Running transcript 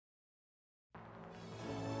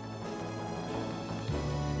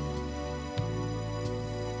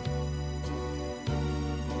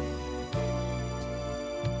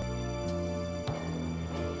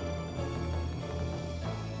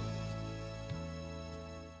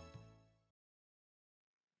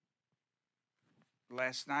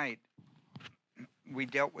last night we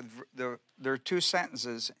dealt with there are two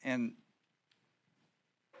sentences in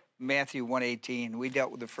Matthew 1:18. We dealt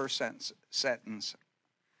with the first sentence,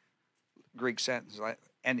 Greek sentence,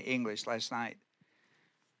 and English last night.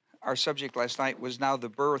 Our subject last night was now the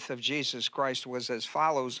birth of Jesus Christ was as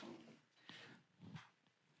follows.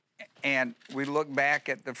 And we look back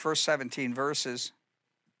at the first 17 verses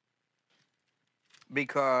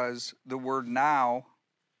because the word now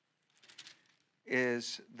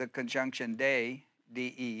is the conjunction de,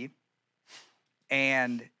 D-E,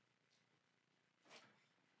 and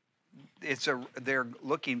they're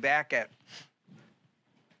looking back at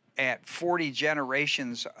 40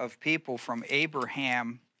 generations of people from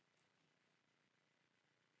Abraham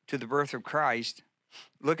to the birth of Christ.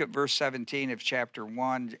 Look at verse 17 of chapter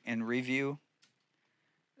 1 in review.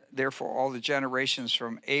 Therefore, all the generations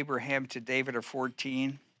from Abraham to David are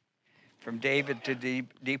 14. From David to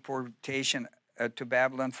deportation to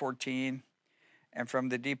Babylon, 14. And from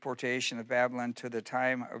the deportation of Babylon to the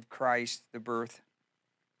time of Christ, the birth,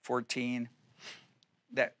 14.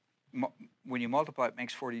 That when you multiply, it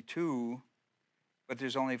makes 42, but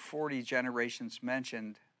there's only 40 generations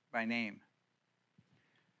mentioned by name.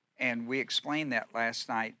 And we explained that last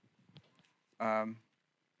night. I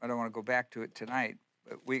don't want to go back to it tonight,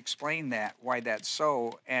 but we explained that, why that's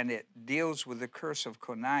so, and it deals with the curse of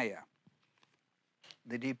Coniah.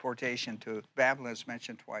 The deportation to Babylon is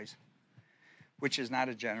mentioned twice, which is not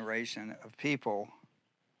a generation of people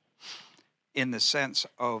in the sense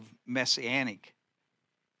of messianic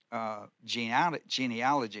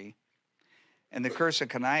genealogy. And the curse of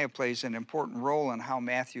Coniah plays an important role in how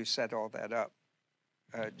Matthew set all that up.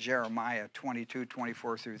 Jeremiah 22,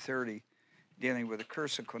 24 through 30, dealing with the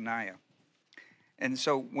curse of Coniah. And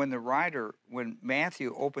so when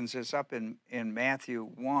Matthew opens this up in Matthew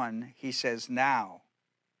 1, he says now.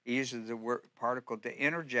 He uses the word particle to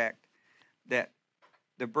interject that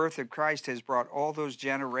the birth of Christ has brought all those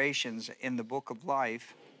generations in the book of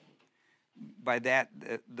life. By that,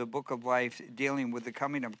 the book of life dealing with the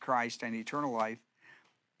coming of Christ and eternal life,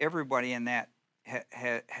 everybody in that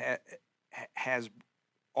has,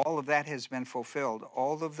 all of that has been fulfilled.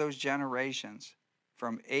 All of those generations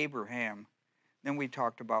from Abraham. Then we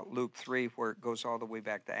talked about Luke 3, where it goes all the way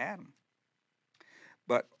back to Adam.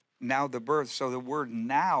 But now the birth, so the word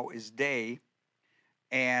now is day,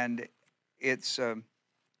 and it's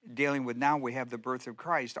dealing with now we have the birth of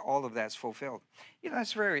Christ. All of that's fulfilled. You know,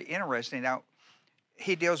 that's very interesting. Now,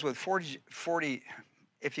 he deals with 40,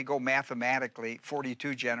 if you go mathematically,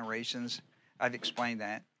 42 generations. I've explained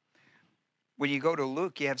that. When you go to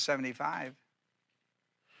Luke, you have 75.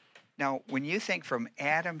 Now, when you think from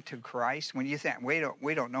Adam to Christ, when you think we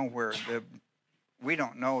don't know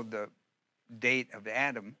the date of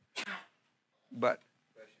Adam, but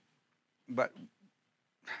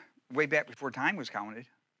way back before time was counted,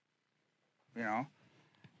 you know,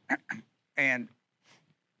 and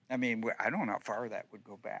I mean I don't know how far that would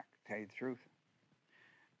go back. To tell you the truth,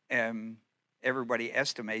 everybody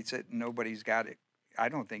estimates it, and nobody's got it. I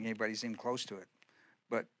don't think anybody's even close to it,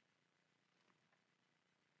 but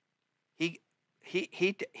he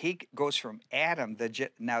goes from Adam.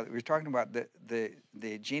 Now we're talking about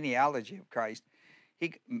the genealogy of Christ.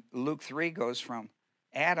 Luke 3 goes from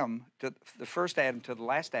Adam to the first Adam to the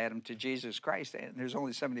last Adam to Jesus Christ, and there's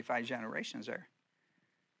only 75 generations there.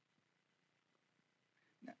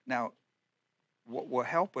 Now, what will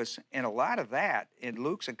help us in a lot of that in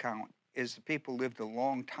Luke's account is the people lived a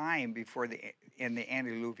long time in the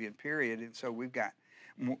antediluvian period, and so we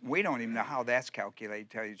don't even know how that's calculated,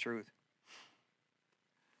 to tell you the truth.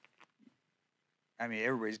 I mean,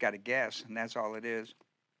 everybody's got a guess, and that's all it is.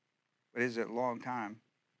 But is it a long time?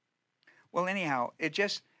 Well, anyhow,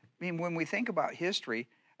 when we think about history,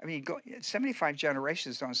 I mean, 75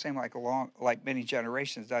 generations don't seem like many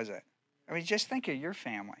generations, does it? I mean, just think of your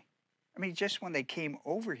family. I mean, just when they came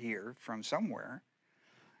over here from somewhere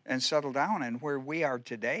and settled down, and where we are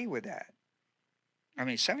today with that. I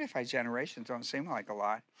mean, 75 generations don't seem like a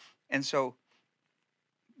lot. And so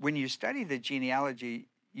when you study the genealogy,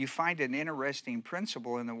 you find an interesting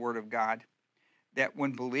principle in the Word of God, that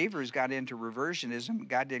when believers got into reversionism,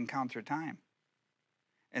 God didn't count their time.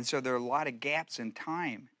 And so there are a lot of gaps in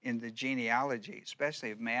time in the genealogy,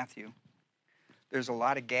 especially of Matthew. There's a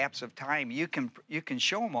lot of gaps of time. You can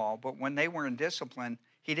show them all, but when they were in discipline,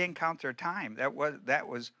 he didn't count their time.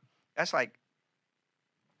 That's like,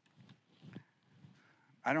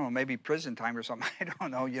 I don't know, maybe prison time or something. I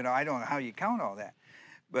don't know. I don't know how you count all that.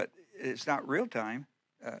 But it's not real time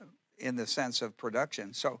in the sense of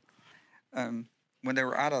production. So when they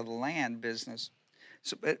were out of the land business.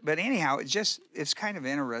 So, but anyhow, it's kind of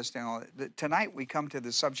interesting. Tonight we come to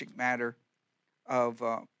the subject matter of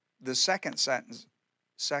the second sentence,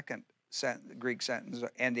 Greek sentence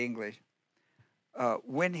and English.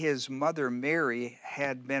 When his mother Mary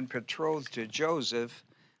had been betrothed to Joseph,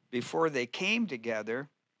 before they came together,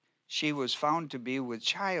 she was found to be with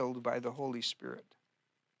child by the Holy Spirit.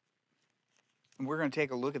 And we're going to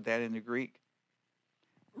take a look at that in the Greek.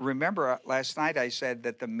 Remember, last night I said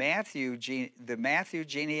that the Matthew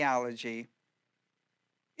genealogy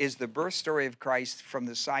is the birth story of Christ from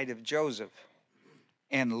the side of Joseph.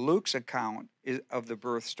 And Luke's account of the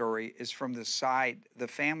birth story is from the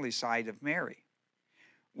family side of Mary.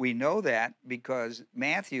 We know that because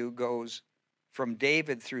Matthew goes from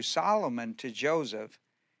David through Solomon to Joseph.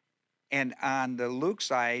 And on the Luke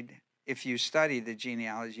side, if you study the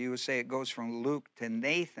genealogy, you would say it goes from Luke to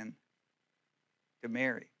Nathan to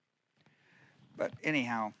Mary. But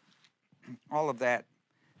anyhow, all of that.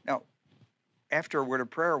 Now, after a word of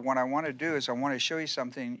prayer, what I want to do is I want to show you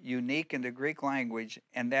something unique in the Greek language,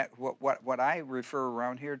 and that what I refer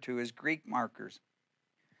around here to as Greek markers.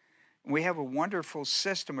 We have a wonderful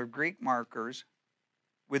system of Greek markers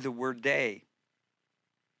with the word day.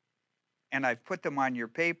 And I've put them on your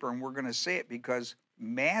paper, and we're going to say it because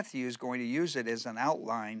Matthew is going to use it as an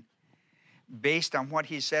outline based on what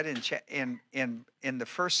he said in the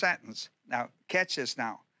first sentence. Now, catch this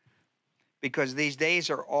now, because these days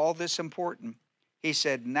are all this important. He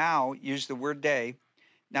said, now, use the word day.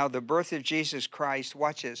 Now, the birth of Jesus Christ,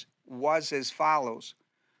 watch this, was as follows.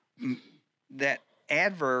 That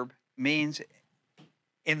adverb means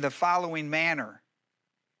in the following manner.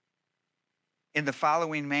 In the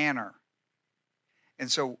following manner. And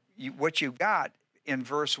so what you got in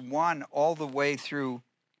verse 1 all the way through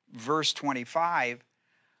verse 25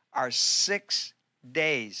 are 6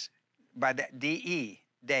 days, by that D-E,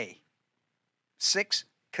 day. 6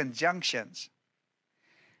 conjunctions.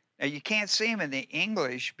 Now you can't see them in the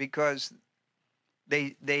English because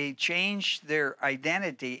they changed their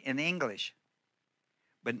identity in English,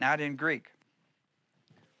 but not in Greek.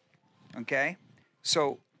 Okay?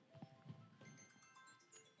 So,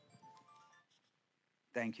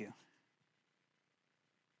 thank you.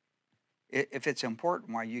 If it's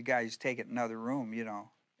important, why you guys take it in another room,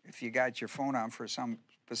 if you got your phone on for some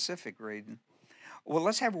specific reason. Well,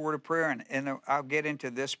 let's have a word of prayer, and I'll get into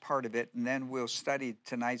this part of it, and then we'll study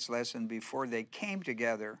tonight's lesson before they came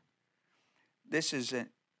together. This is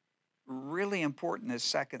really important, this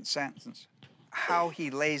second sentence, how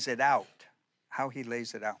he lays it out. How he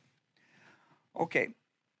lays it out. Okay,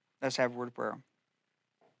 let's have a word of prayer.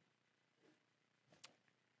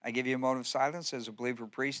 I give you a moment of silence as a believer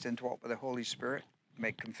priest indwelt by the Holy Spirit.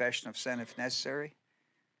 Make confession of sin if necessary.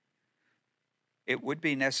 It would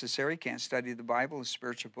be necessary. Can't study the Bible, a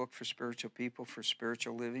spiritual book for spiritual people, for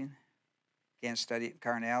spiritual living. Can't study it in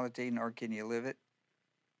carnality, nor can you live it.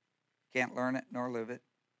 Can't learn it, nor live it.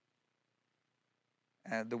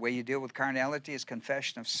 The way you deal with carnality is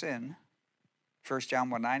confession of sin. 1 John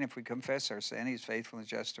 1:9, if we confess our sin, he's faithful and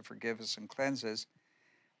just to forgive us and cleanse us.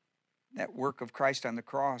 That work of Christ on the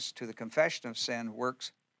cross to the confession of sin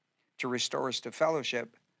works to restore us to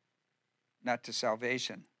fellowship, not to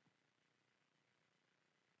salvation.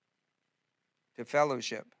 To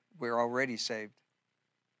fellowship, we're already saved.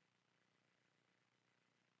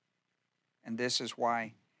 And this is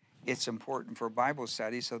why it's important for Bible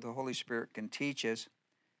study, so the Holy Spirit can teach us,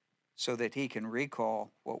 so that he can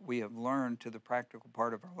recall what we have learned to the practical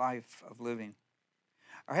part of our life of living.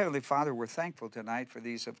 Our Heavenly Father, we're thankful tonight for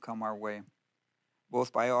these have come our way,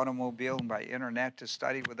 both by automobile and by internet, to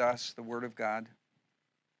study with us the Word of God.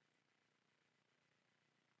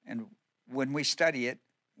 And when we study it,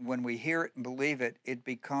 when we hear it and believe it, it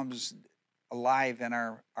becomes alive in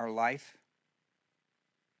our life.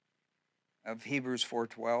 Of Hebrews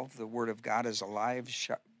 4:12, the Word of God is alive,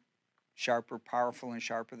 sharper, powerful, and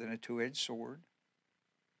sharper than a two-edged sword,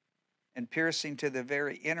 and piercing to the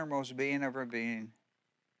very innermost being of our being,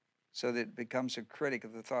 so that it becomes a critic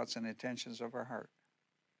of the thoughts and intentions of our heart.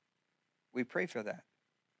 We pray for that.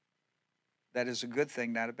 That is a good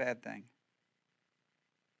thing, not a bad thing.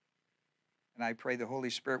 And I pray the Holy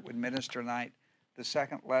Spirit would minister tonight the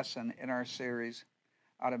second lesson in our series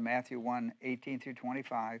out of Matthew 1:18 through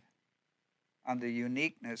 25 on the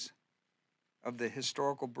uniqueness of the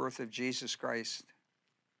historical birth of Jesus Christ,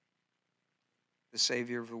 the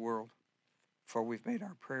Savior of the world. For we've made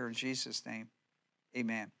our prayer in Jesus' name.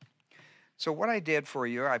 Amen. So what I did for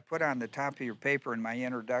you, I put on the top of your paper in my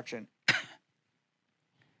introduction,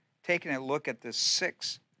 taking a look at the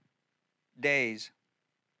 6 days,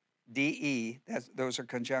 D-E, those are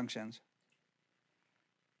conjunctions.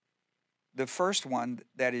 the first one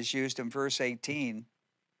that is used in verse 18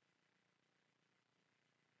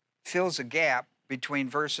 fills a gap between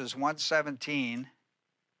verses 117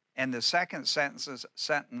 and the second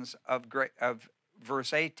sentence of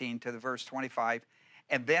verse 18 to the verse 25,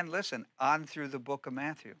 and then listen, on through the book of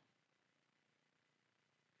Matthew.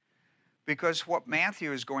 Because what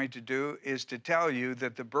Matthew is going to do is to tell you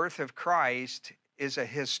that the birth of Christ is a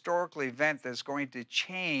historical event that's going to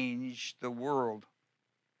change the world.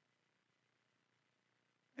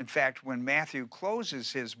 In fact, when Matthew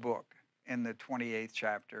closes his book in the 28th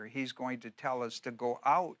chapter, he's going to tell us to go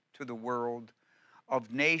out to the world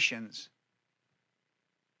of nations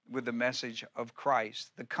with the message of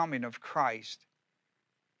Christ, the coming of Christ,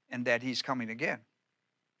 and that he's coming again.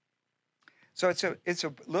 So it's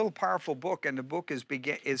a little powerful book, and the book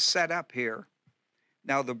is set up here.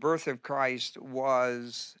 Now, the birth of Christ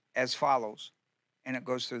was as follows, and it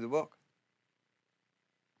goes through the book.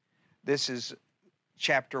 This is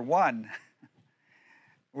chapter 1.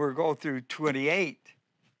 We'll go through 28.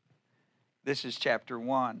 This is chapter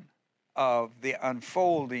 1 of the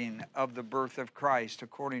unfolding of the birth of Christ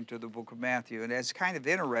according to the book of Matthew. And it's kind of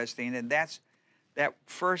interesting, and that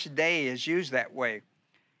first day is used that way.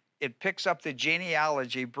 It picks up the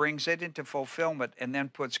genealogy, brings it into fulfillment, and then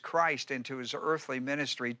puts Christ into his earthly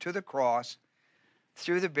ministry to the cross,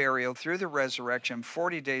 through the burial, through the resurrection,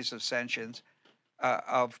 40 days of ascensions,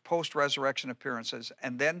 of post-resurrection appearances,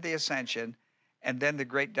 and then the ascension, and then the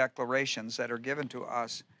great declarations that are given to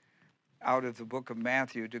us out of the book of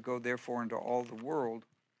Matthew to go therefore into all the world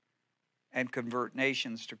and convert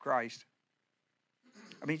nations to Christ.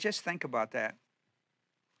 I mean, just think about that.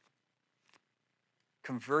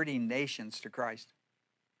 Converting nations to Christ.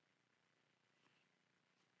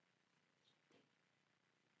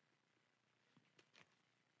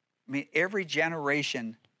 I mean, every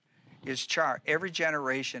generation is charged. Every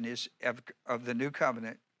generation is of the new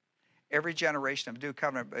covenant. Every generation of new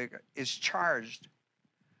covenant is charged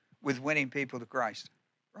with winning people to Christ,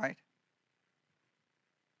 right?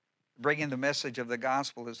 Bringing the message of the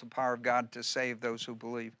gospel is the power of God to save those who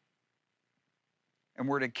believe. And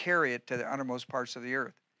we're to carry it to the uttermost parts of the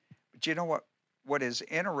earth. But you know what is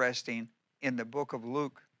interesting in the book of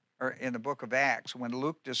Luke, or in the book of Acts, when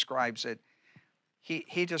Luke describes it,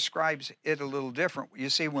 he describes it a little different. You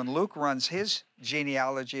see, when Luke runs his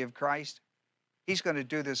genealogy of Christ, he's going to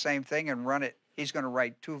do the same thing and run it. He's going to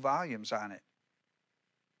write 2 volumes on it.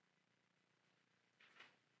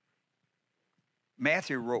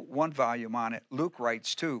 Matthew wrote 1 volume on it. Luke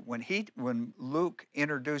writes 2. When Luke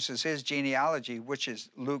introduces his genealogy, which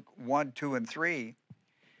is Luke 1, 2, and 3,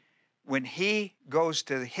 when he goes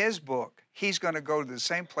to his book, he's going to go to the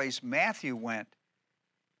same place Matthew went,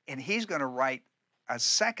 and he's going to write a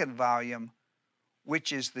 2nd volume,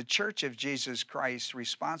 which is the Church of Jesus Christ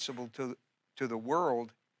responsible to the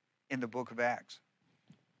world in the book of Acts.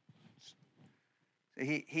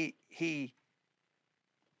 He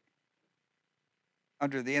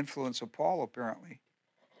under the influence of Paul, apparently,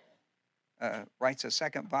 writes a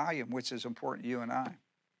 2nd volume, which is important to you and I,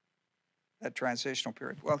 that transitional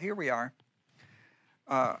period. Well, here we are.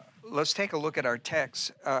 Let's take a look at our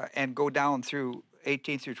text and go down through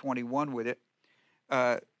 18 through 21 with it.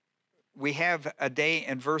 We have a day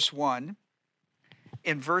in verse 1.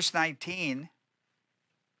 In verse 19,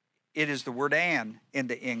 it is the word "and" in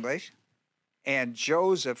the English. And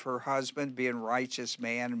Joseph, her husband, being a righteous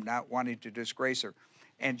man, not wanting to disgrace her.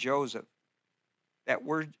 And Joseph. That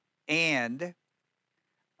word "and,"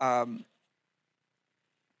 I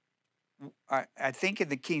think in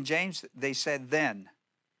the King James, they said "then."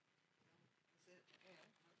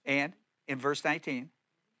 And in verse 19.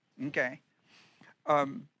 Okay.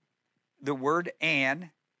 The word "and"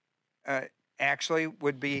 actually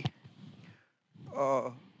would be,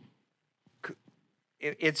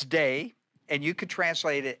 it's day, and you could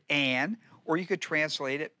translate it "and," or you could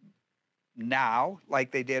translate it "now,"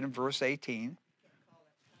 like they did in verse 18.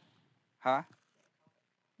 Huh?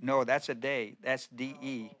 No, that's a day. That's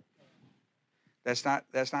D-E. That's not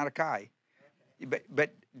a chi.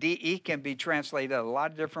 But D-E can be translated a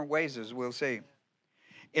lot of different ways, as we'll see.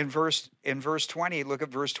 In verse 20, look at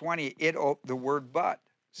verse 20. The word "but."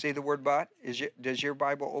 See the word "but"? Does your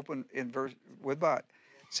Bible open in verse with "but"?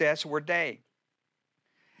 See, that's the word "day."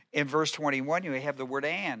 In verse 21, you have the word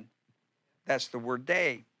 "and." That's the word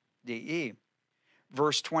 "day," D-E.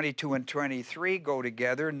 Verse 22 and 23 go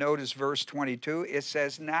together. Notice verse 22, it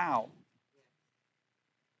says "now."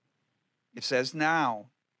 It says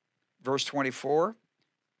 "now." Verse 24,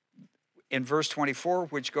 in verse 24,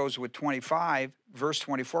 which goes with 25, verse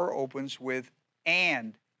 24 opens with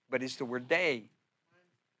 "and," but it's the word "day."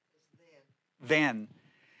 Then.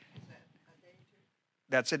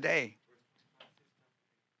 That's a day.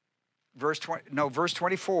 Verse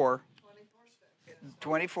 24.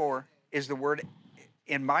 24 is the word.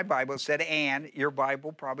 In my Bible, it said and. Your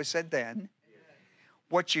Bible probably said then.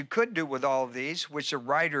 What you could do with all of these, which the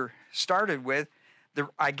writer started with,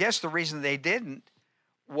 I guess the reason they didn't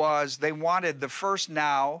was they wanted the first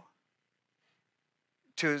now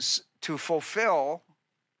to fulfill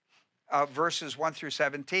verses 1 through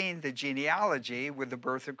 17, the genealogy with the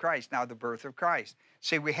birth of Christ. Now the birth of Christ.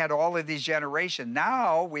 See, we had all of these generations.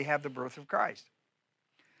 Now we have the birth of Christ.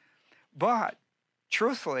 But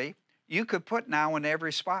truthfully, you could put now in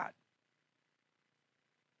every spot.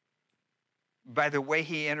 By the way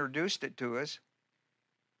he introduced it to us.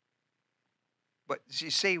 But you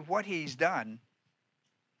see, what he's done,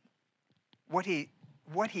 what he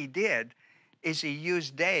did is he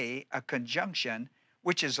used day, a conjunction,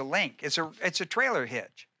 which is a link. It's a trailer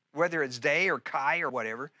hitch. Whether it's day or chi or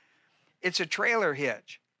whatever, it's a trailer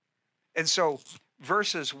hitch. And so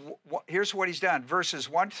here's what he's done. Verses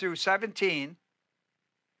 1 through 17,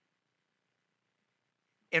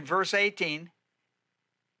 in verse 18,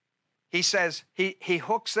 he says, he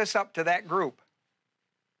hooks this up to that group.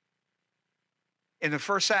 In the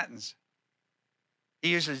first sentence, he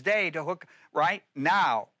uses day to hook, right?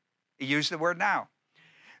 Now. He used the word now.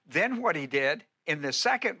 Then what he did in the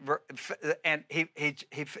second, and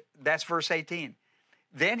that's verse 18.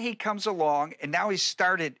 Then he comes along, and now he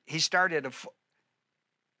started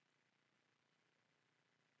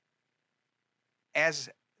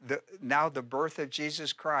now the birth of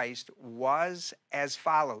Jesus Christ was as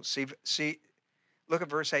follows. See, look at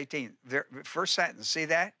verse 18. The first sentence, see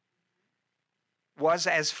that? Was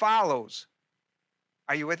as follows.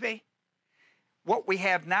 Are you with me? What we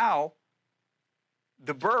have now,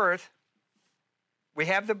 the birth, we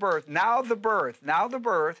have the birth. Now the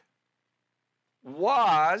birth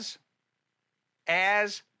was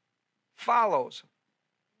as follows.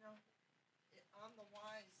 No, on the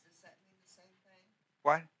wise, does that mean the same thing?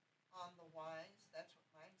 What? On the wise, that's what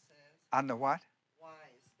mine says. On the what?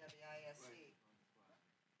 Wise, W-I-S-E.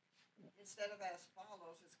 Instead of as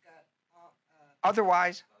follows, it's got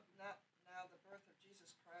otherwise. Now the birth of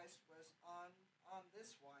Jesus Christ was on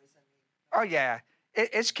this wise. I mean. Oh yeah,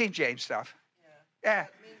 it's King James stuff. Yeah.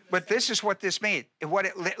 But this is what this means. What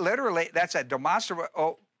it literally, that's a demonstrative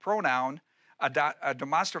pronoun, a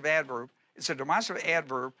demonstrative adverb. It's a demonstrative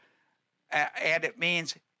adverb, and it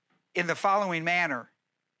means in the following manner.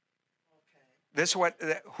 Okay. This is what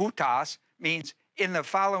hutas means, in the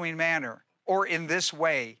following manner, or in this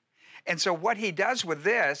way. And so what he does with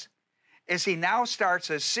this is he now starts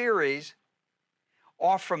a series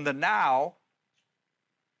off from the now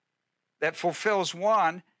that fulfills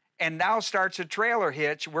one, and now starts a trailer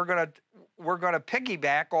hitch. We're gonna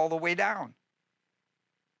piggyback all the way down.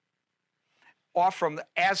 Off from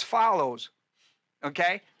as follows.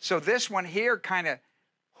 Okay? So this one here kind of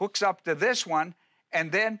hooks up to this one,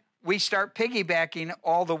 and then we start piggybacking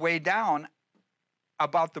all the way down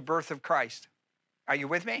about the birth of Christ. Are you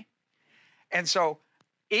with me? And so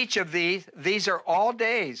each of these are all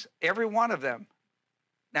days, every one of them.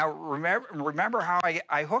 Now remember how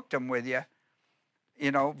I hooked them with you.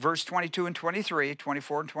 You know, verse 22 and 23,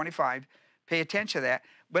 24 and 25, pay attention to that.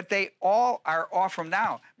 But they all are off from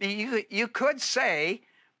now. I mean, you could say,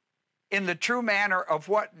 in the true manner of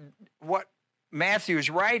what Matthew's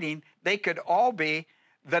writing, they could all be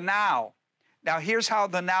the now. Now, here's how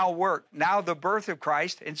the now worked. Now the birth of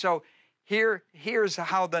Christ. And so here's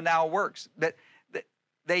how the now works. That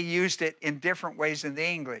they used it in different ways in the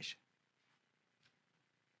English.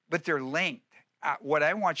 But they're linked. What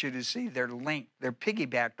I want you to see, they're linked. They're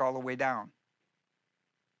piggybacked all the way down.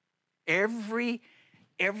 And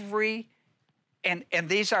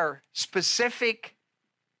these are specific.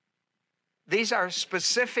 These are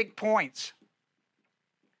specific points,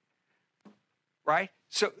 right?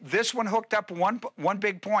 So this one hooked up one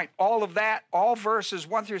big point. All of that, all verses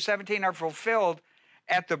 1 through 17 are fulfilled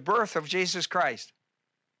at the birth of Jesus Christ,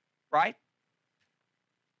 right?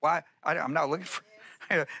 Why? I'm not looking for.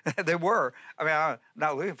 They were. I mean, I'm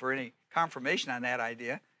not looking for any confirmation on that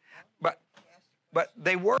idea. But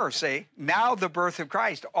they were, see. Now the birth of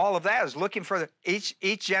Christ, all of that is looking for each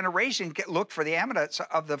generation looked for the eminence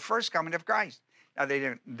of the first coming of Christ. Now they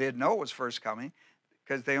didn't know it was first coming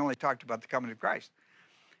because they only talked about the coming of Christ.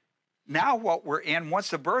 Now what we're in, once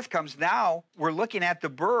the birth comes, now we're looking at the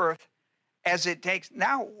birth as it takes.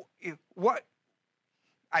 Now, what?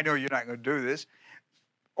 I know you're not going to do this.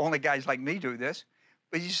 Only guys like me do this.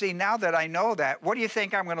 But you see, now that I know that, what do you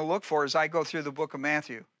think I'm going to look for as I go through the book of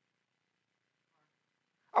Matthew?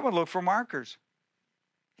 I'm going to look for markers.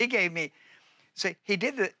 He gave me, see, he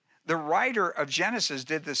did The writer of Genesis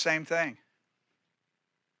did the same thing.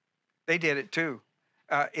 They did it too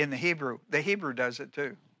in the Hebrew. The Hebrew does it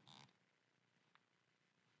too.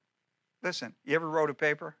 Listen, you ever wrote a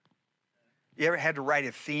paper? You ever had to write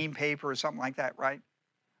a theme paper or something like that, right?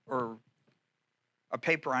 Or a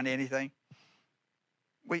paper on anything?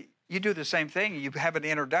 Well, you do the same thing. You have an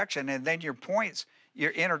introduction, and then your points,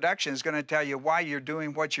 your introduction is going to tell you why you're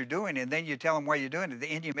doing what you're doing, and then you tell them why you're doing it. At the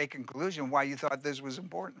end, you make a conclusion why you thought this was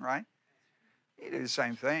important, right? You do the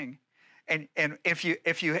same thing. And if you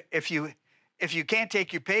can't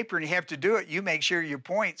take your paper and you have to do it, you make sure your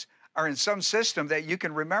points are in some system that you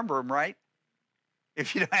can remember them, right?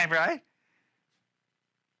 If you don't have, right?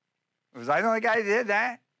 Was I the only guy who did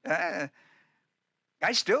that?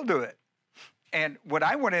 I still do it. And when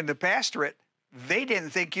I went into pastorate, they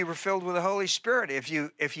didn't think you were filled with the Holy Spirit if you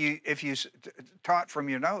taught from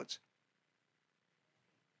your notes.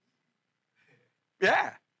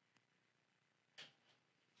 Yeah.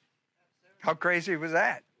 How crazy was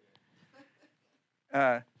that?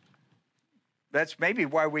 That's maybe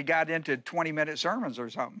why we got into 20-minute sermons or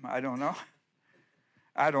something. I don't know.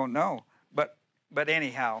 I don't know. But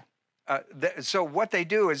anyhow, so what they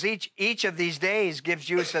do is each of these days gives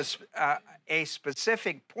you a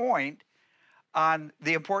specific point on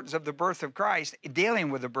the importance of the birth of Christ, dealing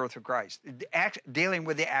with the birth of Christ, dealing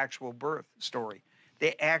with the actual birth story,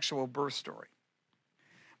 the actual birth story.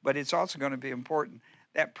 But it's also going to be important.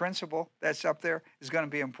 That principle that's up there is going to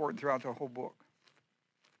be important throughout the whole book.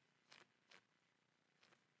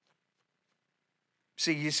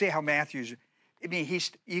 See, you see how Matthew's, I mean,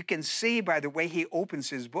 you can see by the way he opens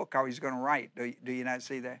his book how he's going to write. Do you not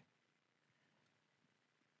see that?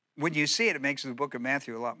 When you see it, it makes the book of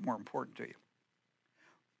Matthew a lot more important to you.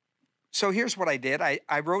 So here's what I did.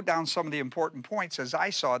 I wrote down some of the important points as I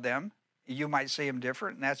saw them. You might see them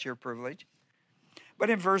different, and that's your privilege. But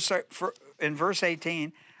in verse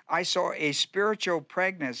 18, I saw a spiritual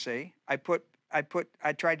pregnancy. I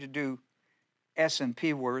tried to do S and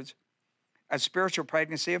P words. A spiritual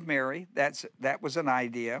pregnancy of Mary. That was an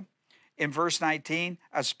idea. In verse 19,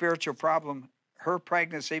 a spiritual problem. Her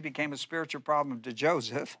pregnancy became a spiritual problem to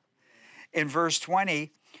Joseph. In verse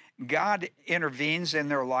 20, God intervenes in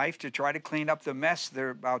their life to try to clean up the mess they're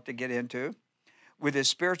about to get into, with his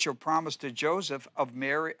spiritual promise to Joseph of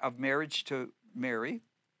marriage to Mary.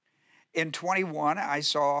 In 21, I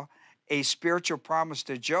saw a spiritual promise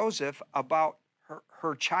to Joseph about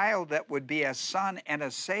her child that would be a son and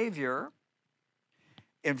a savior.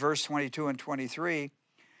 In verse 22 and 23,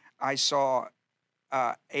 I saw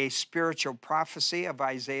a spiritual prophecy of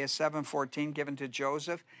Isaiah 7:14 given to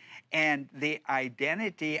Joseph, and the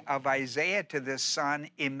identity of Isaiah to this son,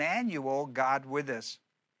 Emmanuel, God with us.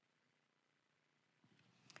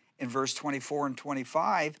 In verse 24 and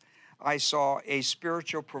 25, I saw a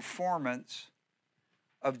spiritual performance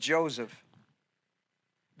of Joseph.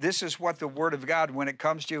 This is what the Word of God, when it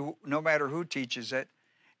comes to you, no matter who teaches it,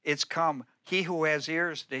 it's come. He who has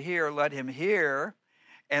ears to hear, let him hear,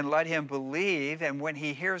 and let him believe. And when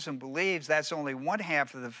he hears and believes, that's only one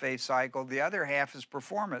half of the faith cycle. The other half is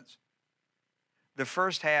performance. The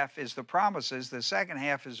first half is the promises. The second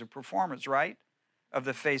half is the performance, right, of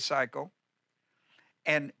the faith cycle.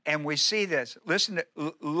 And we see this. Listen,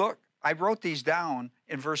 look, I wrote these down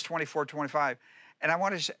in verse 24, 25. And I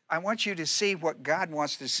want you to see what God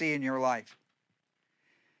wants to see in your life.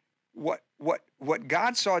 What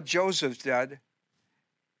God saw Joseph did,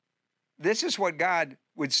 this is what God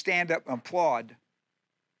would stand up and applaud.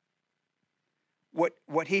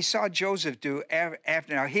 What he saw Joseph do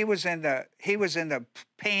after, now he was in the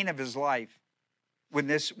pain of his life when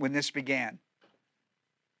this began.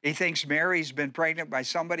 He thinks Mary's been pregnant by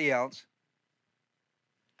somebody else.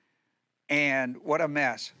 And what a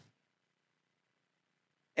mess.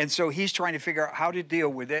 And so he's trying to figure out how to deal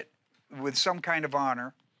with it with some kind of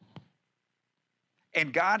honor.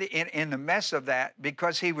 And God, in the mess of that,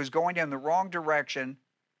 because he was going in the wrong direction,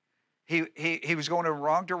 he was going in the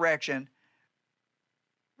wrong direction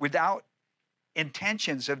without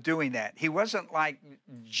intentions of doing that. He wasn't like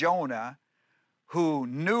Jonah, who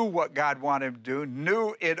knew what God wanted him to do,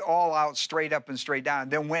 knew it all out straight up and straight down,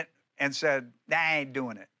 then went and said, nah, I ain't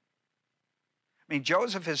doing it. I mean,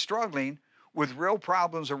 Joseph is struggling with real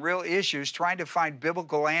problems and real issues, trying to find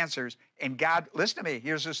biblical answers. And God, listen to me,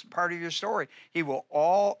 here's this part of your story. He will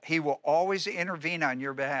always intervene on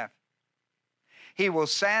your behalf. He will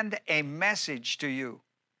send a message to you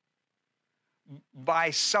by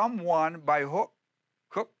someone, by hook,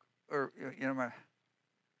 or,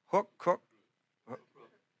 hook.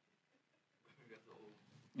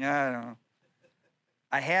 Yeah, I don't know.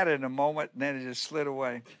 I had it in a moment, and then it just slid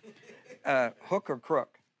away. Hook or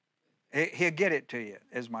crook. He'll get it to you,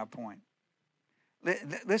 is my point.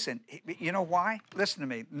 Listen, you know why? Listen to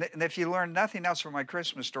me. And if you learn nothing else from my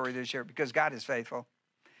Christmas story this year, because God is faithful.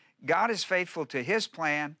 God is faithful to his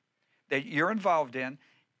plan that you're involved in.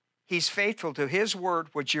 He's faithful to his word,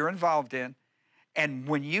 which you're involved in. And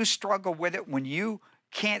when you struggle with it, when you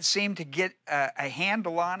can't seem to get a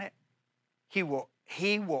handle on it, he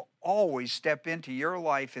will always step into your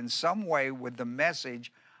life in some way with the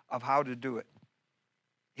message of how to do it.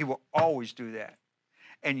 He will always do that.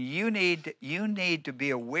 And you need to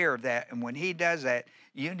be aware of that. And when he does that,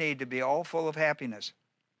 you need to be all full of happiness.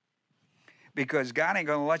 Because God ain't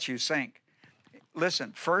going to let you sink.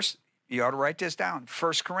 Listen, first, you ought to write this down.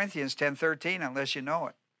 1 Corinthians 10:13, unless you know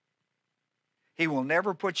it. He will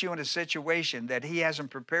never put you in a situation that he hasn't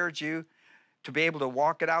prepared you to be able to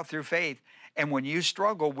walk it out through faith. And when you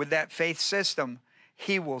struggle with that faith system,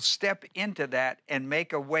 he will step into that and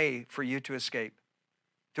make a way for you to escape,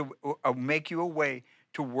 to make you a way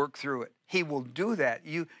to work through it. He will do that.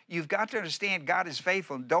 You've got to understand God is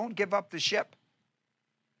faithful. Don't give up the ship.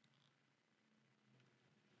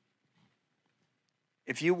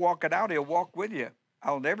 If you walk it out, he'll walk with you.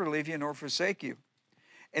 I'll never leave you nor forsake you.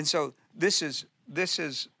 And so this is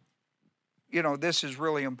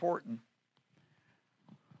really important.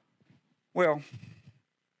 Well,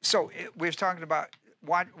 so we was talking about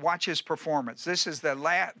watch his performance. This is the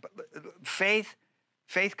last faith.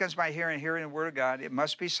 Faith comes by hearing, hearing the word of God. It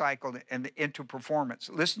must be cycled into performance.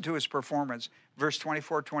 Listen to his performance, verse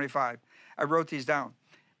 24, 25. I wrote these down.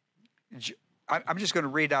 I'm just going to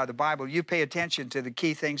read out of the Bible. You pay attention to the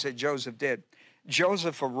key things that Joseph did.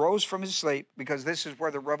 Joseph arose from his sleep, because this is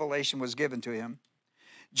where the revelation was given to him.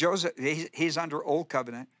 Joseph, he's under old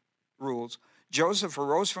covenant rules. Joseph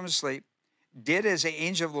arose from his sleep, did as the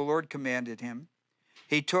angel of the Lord commanded him.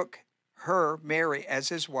 He took her, Mary, as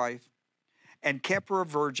his wife, and kept her a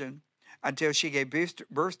virgin until she gave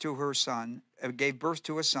birth to her son, gave birth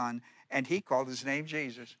to a son, and he called his name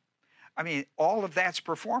Jesus. I mean, all of that's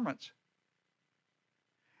performance.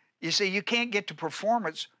 You see, you can't get to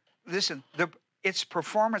performance. Listen, it's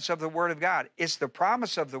performance of the Word of God. It's the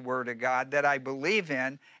promise of the Word of God that I believe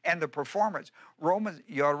in, and the performance. Romans,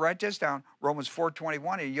 you ought to write this down, Romans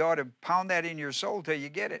 4:21, and you ought to pound that in your soul till you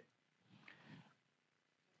get it.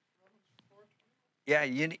 Yeah,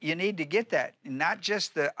 you need to get that. Not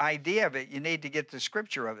just the idea of it, you need to get the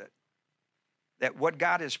scripture of it. That what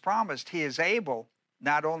God has promised, he is able,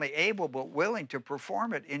 not only able, but willing to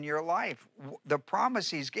perform it in your life. The promise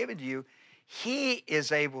he's given to you, he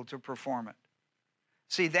is able to perform it.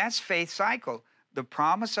 See, that's faith cycle. The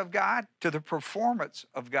promise of God to the performance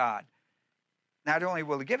of God. Not only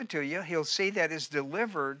will he give it to you, he'll see that it's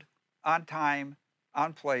delivered on time,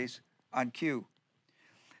 on place, on cue.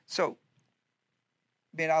 So,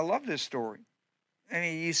 I love this story. I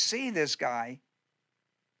mean, you see this guy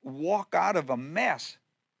walk out of a mess,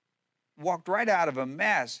 walked right out of a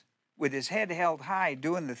mess with his head held high,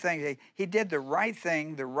 doing the thing. He did the right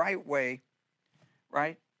thing the right way,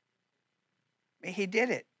 right? I mean, he did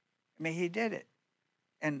it. He did it.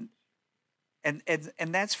 And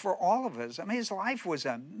that's for all of us. I mean, his life was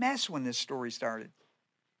a mess when this story started.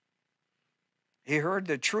 He heard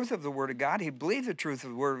the truth of the Word of God. He believed the truth of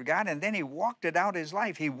the Word of God, and then he walked it out his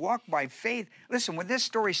life. He walked by faith. Listen, when this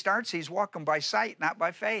story starts, he's walking by sight, not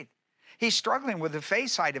by faith. He's struggling with the faith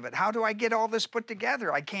side of it. How do I get all this put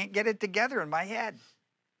together? I can't get it together in my head.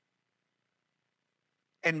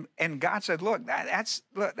 And God said, look,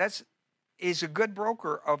 he's a good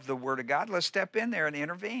broker of the Word of God. Let's step in there and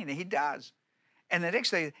intervene. And he does. And the next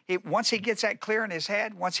day, once he gets that clear in his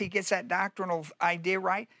head, once he gets that doctrinal idea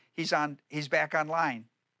right, he's back online.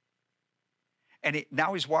 And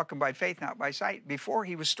now he's walking by faith, not by sight. Before,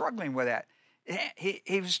 he was struggling with that.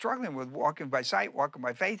 He was struggling with walking by sight, walking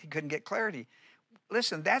by faith. He couldn't get clarity.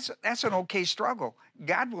 Listen, that's an okay struggle.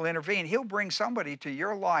 God will intervene. He'll bring somebody to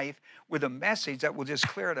your life with a message that will just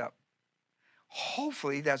clear it up.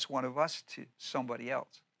 Hopefully, that's one of us to somebody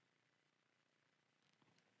else.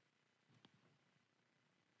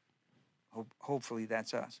 Hopefully,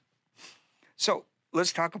 that's us. So,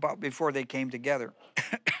 let's talk about before they came together.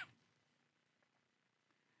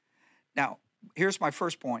 Now, here's my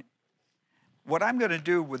first point. What I'm going to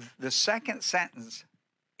do with the second sentence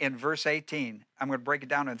in verse 18, I'm going to break it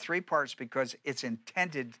down in three parts because it's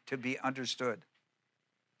intended to be understood.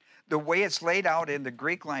 The way it's laid out in the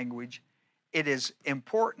Greek language, it is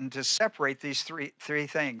important to separate these three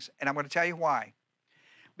things. And I'm going to tell you why.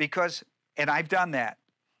 Because, and I've done that.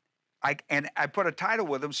 I put a title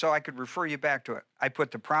with them so I could refer you back to it. I put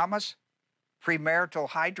the promise, premarital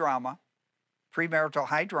high drama,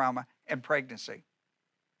 and pregnancy.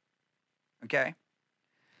 Okay?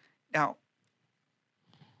 Now,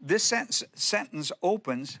 this sentence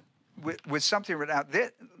opens with something written out.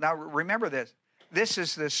 Now, remember this. This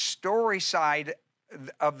is the story side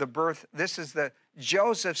of the birth. This is the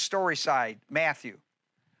Joseph story side, Matthew.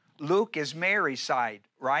 Luke is Mary's side,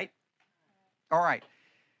 right? All right.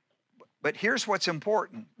 But here's what's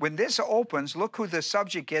important. When this opens, look who the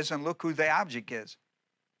subject is and look who the object is.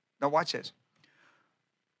 Now watch this.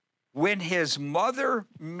 When his mother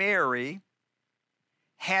Mary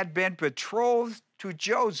had been betrothed to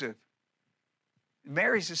Joseph,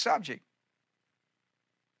 Mary's the subject.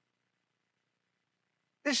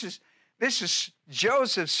 This is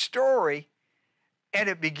Joseph's story, and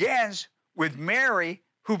it begins with Mary,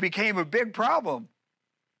 who became a big problem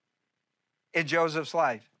in Joseph's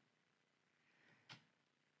life.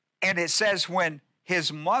 And it says when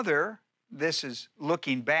his mother, this is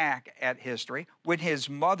looking back at history, when his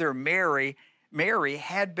mother Mary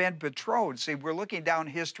had been betrothed. See, we're looking down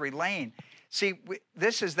history lane. See,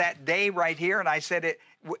 this is that day right here, and I said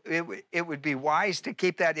it would be wise to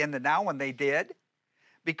keep that in the now, and they did,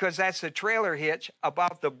 because that's the trailer hitch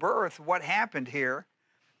about the birth, what happened here.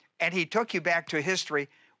 And he took you back to history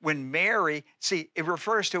when Mary, see, it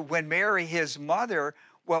refers to when Mary, his mother,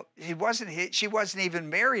 well, she wasn't even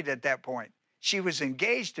married at that point. She was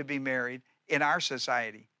engaged to be married in our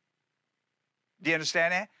society. Do you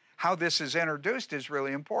understand that? How this is introduced is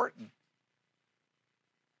really important.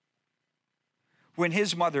 When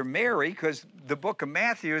his mother Mary, because the book of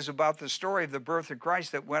Matthew is about the story of the birth of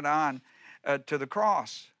Christ that went on to the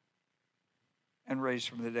cross and raised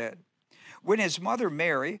from the dead. When his mother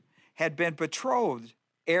Mary had been betrothed,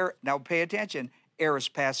 now pay attention,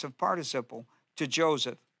 aorist passive participle, to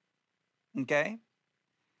Joseph, okay?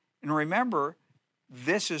 And remember,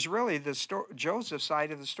 this is really the Joseph's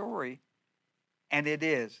side of the story, and it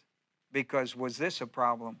is, because was this a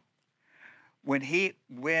problem?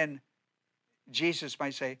 When Jesus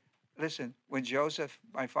might say, listen, when Joseph,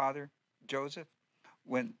 my father, Joseph,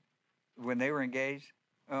 when they were engaged,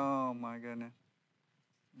 oh my goodness,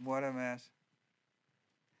 what a mess.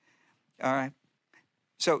 All right.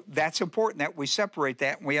 So that's important that we separate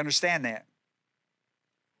that and we understand that.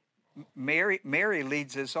 Mary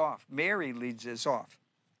leads us off. Mary leads us off.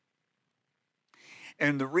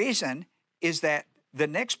 And the reason is that the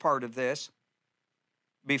next part of this,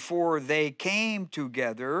 before they came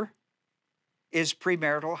together, is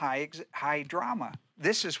premarital high drama.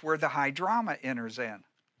 This is where the high drama enters in.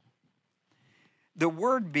 The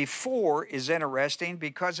word before is interesting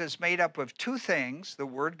because it's made up of two things, the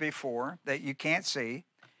word before, that you can't see.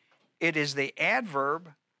 It is the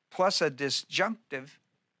adverb plus a disjunctive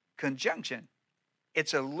conjunction.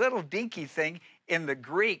 It's a little dinky thing in the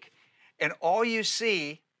Greek, and all you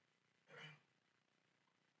see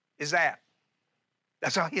is that.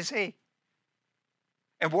 That's all you see.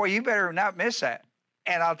 And boy, you better not miss that.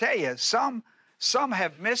 And I'll tell you, some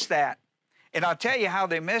have missed that. And I'll tell you how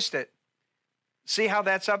they missed it. See how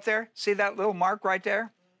that's up there? See that little mark right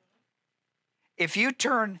there? If you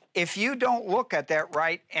don't look at that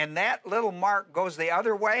right, and that little mark goes the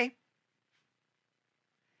other way,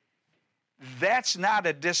 that's not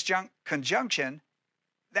a disjunct conjunction.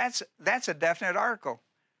 That's a definite article.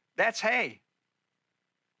 That's hey.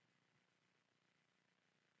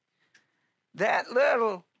 That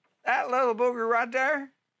little booger right there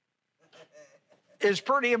is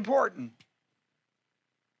pretty important.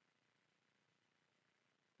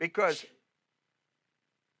 Because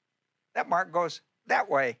that mark goes that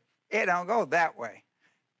way. It don't go that way.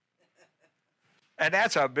 And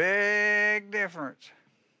that's a big difference.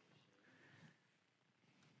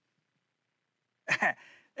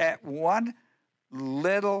 At one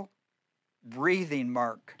little breathing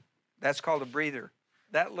mark, that's called a breather.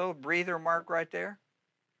 That little breather mark right there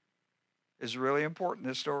is really important in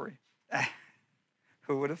this story.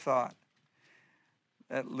 Who would have thought?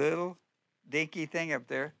 That little dinky thing up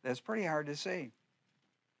there, that's pretty hard to see.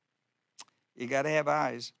 You got to have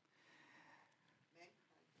eyes.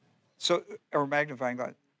 So, or magnifying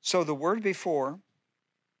glass. So the word before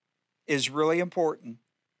is really important.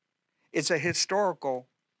 It's a historical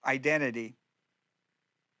identity.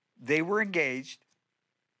 They were engaged.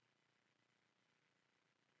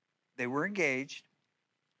 They were engaged.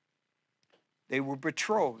 They were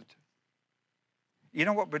betrothed. You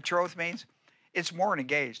know what betrothed means? It's more than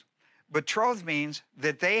engaged. Betrothed means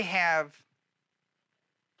that they have,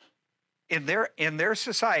 in their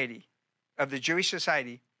society, of the Jewish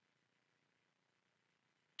society,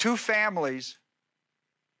 two families.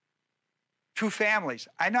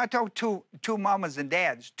 I'm not talking two mamas and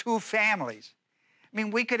dads, two families. I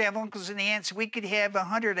mean, we could have uncles and aunts. We could have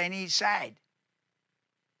 100 on each side.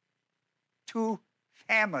 Two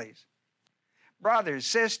families, brothers,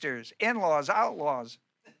 sisters, in-laws, outlaws,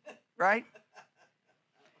 right?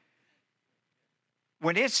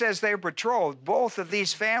 When it says they're betrothed, both of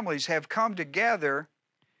these families have come together.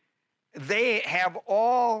 They have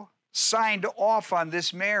all signed off on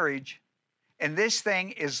this marriage, and this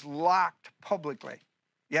thing is locked publicly.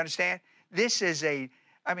 You understand? This is the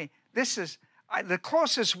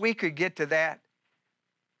closest we could get to that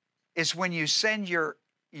is when you send your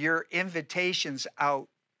invitations out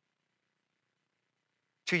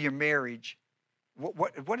to your marriage.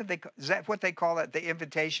 What did they? Is that what they call it? The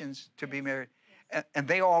invitations to be married, and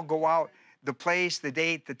they all go out, the place, the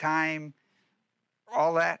date, the time,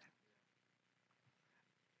 all that.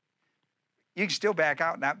 You can still back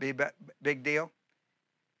out, not be a big deal.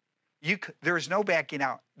 There is no backing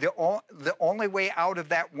out. The only way out of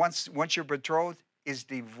that once you're betrothed is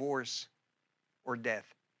divorce or death.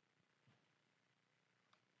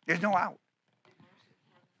 There's no out. Divorce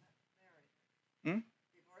before they're married.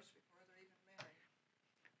 Divorce before they're even married.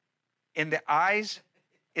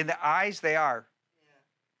 In the eyes, they are.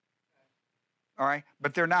 Yeah. All right,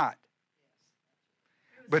 but they're not.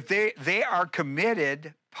 Yes. But they are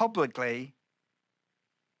committed publicly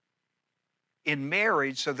in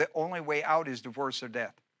marriage, so the only way out is divorce or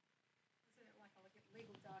death. Isn't it like a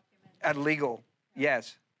legal document? A legal,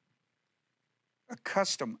 yes. A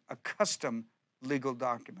custom legal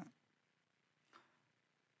document.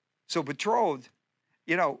 So betrothed,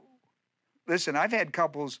 listen, I've had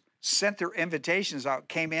couples sent their invitations out,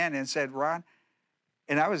 came in and said, Ron,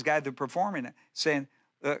 and I was the guy that performing it, saying,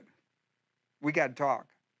 look, we got to talk.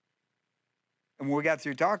 And when we got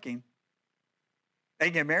through talking,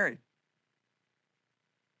 they get married.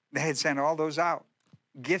 They had sent all those out.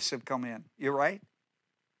 Gifts have come in. You're right?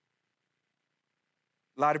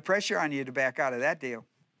 A lot of pressure on you to back out of that deal.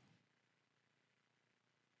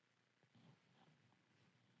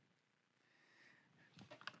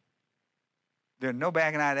 There's no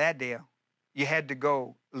backing out of that deal. You had to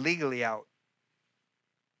go legally out.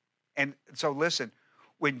 And so listen,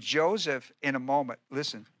 when Joseph, in a moment,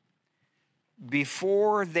 listen,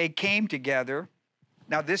 before they came together,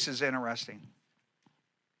 now this is interesting.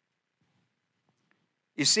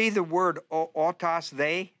 You see the word autos,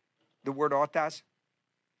 they, the word autos?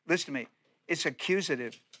 Listen to me. It's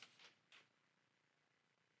accusative.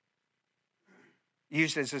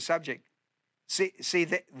 Used as a subject. See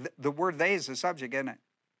the word they is a subject, isn't it?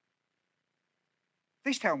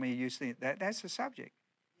 Please tell me you see that. That's a subject.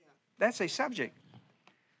 Yeah. That's a subject.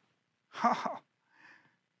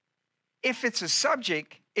 If it's a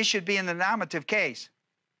subject, it should be in the nominative case.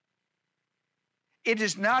 It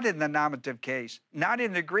is not in the nominative case, not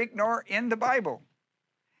in the Greek nor in the Bible.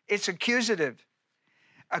 It's accusative.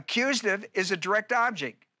 Accusative is a direct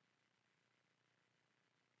object.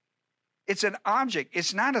 It's an object.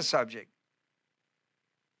 It's not a subject.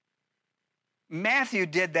 Matthew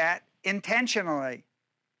did that intentionally.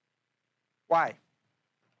 Why?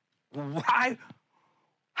 Why?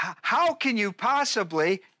 How can you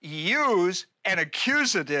possibly use an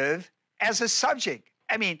accusative as a subject?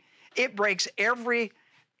 I mean, it breaks every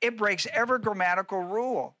grammatical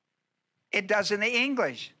rule. It does in the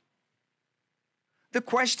English. The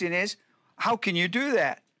question is, how can you do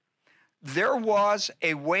that? There was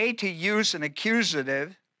a way to use an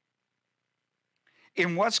accusative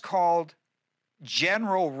in what's called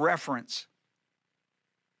general reference.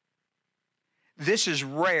 This is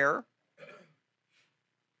rare.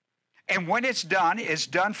 And when it's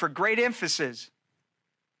done for great emphasis.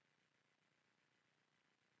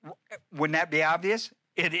 Wouldn't that be obvious?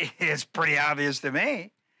 It is pretty obvious to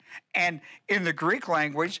me. And in the Greek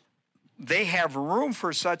language, they have room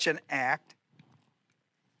for such an act.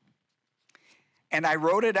 And I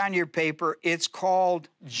wrote it on your paper. It's called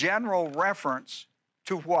general reference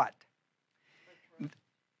to what?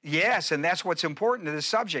 Yes, and that's what's important to the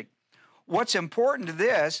subject. What's important to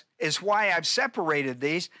this is why I've separated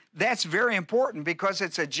these. That's very important because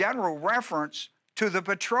it's a general reference to the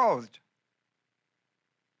betrothed.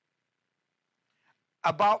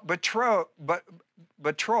 About betrothed.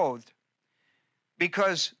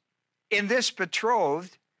 Because in this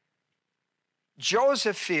betrothed,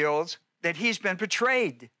 Joseph feels that he's been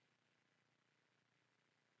betrayed.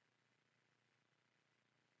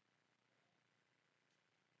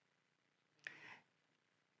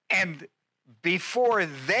 And before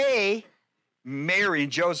they, Mary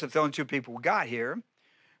and Joseph, the only two people we got here,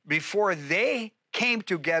 before they came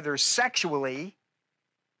together sexually,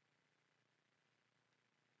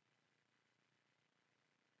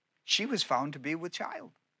 she was found to be with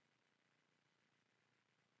child.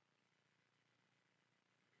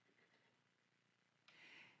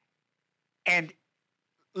 And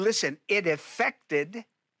listen, it affected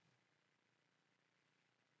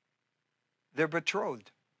their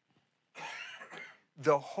betrothed.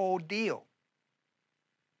 The whole deal.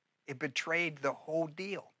 It betrayed the whole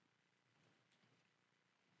deal.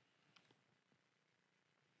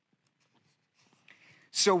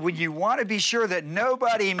 So when you want to be sure that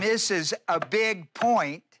nobody misses a big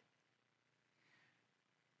point,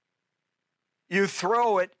 you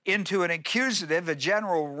throw it into an accusative, a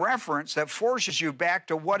general reference that forces you back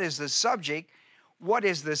to what is the subject. What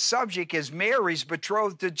is the subject is Mary's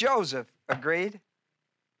betrothed to Joseph. Agreed?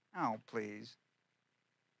 Oh, please.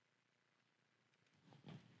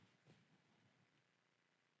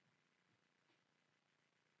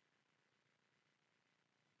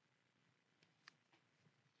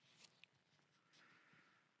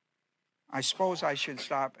 I suppose I should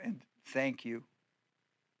stop and thank you,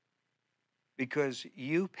 because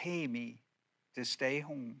you pay me to stay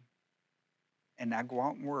home and not go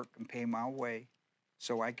out and work and pay my way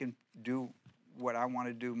so I can do what I want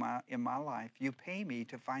to do in my life. You pay me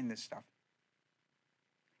to find this stuff.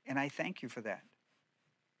 And I thank you for that.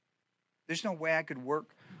 There's no way I could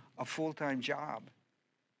work a full-time job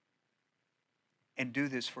and do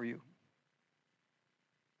this for you,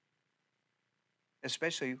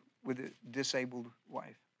 especially with a disabled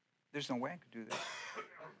wife. There's no way I could do that.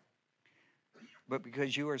 But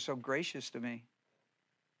because you are so gracious to me,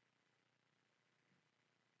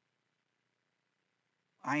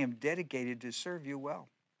 I am dedicated to serve you well.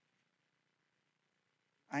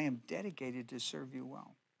 I am dedicated to serve you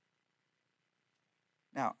well.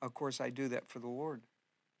 Now, of course, I do that for the Lord,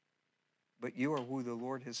 but you are who the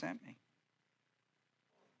Lord has sent me.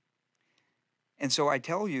 And so I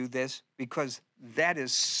tell you this because that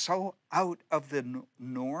is so out of the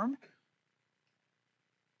norm.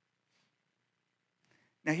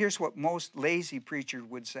 Now, here's what most lazy preachers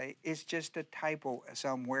would say. It's just a typo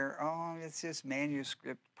somewhere. Oh, it's just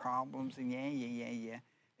manuscript problems, and yeah.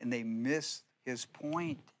 And they miss his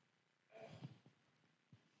point.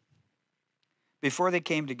 Before they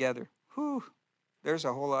came together, there's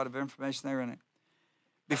a whole lot of information there in it.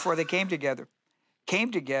 Before they came together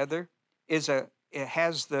it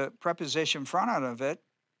has the preposition front out of it.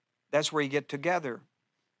 That's where you get together.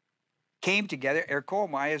 Came together,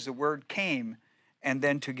 erkomai is the word came. And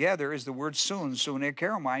then together is the word soon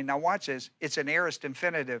erkomai. Now watch this. It's an aorist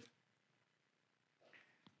infinitive.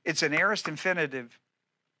 It's an aorist infinitive.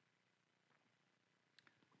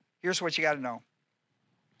 Here's what you got to know.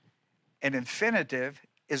 An infinitive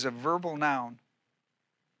is a verbal noun.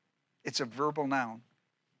 It's a verbal noun.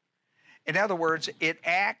 In other words, it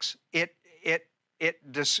acts, it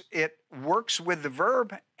works with the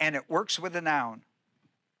verb and it works with the noun.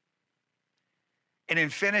 An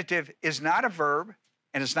infinitive is not a verb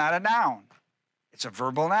and it's not a noun. It's a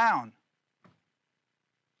verbal noun.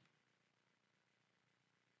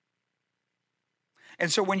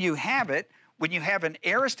 And so when you have an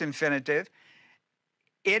aorist infinitive,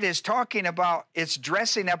 it is talking about, it's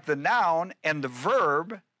dressing up the noun and the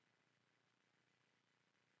verb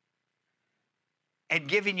and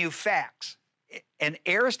giving you facts. An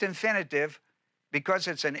aorist infinitive, because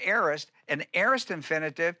it's an aorist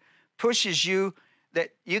infinitive pushes you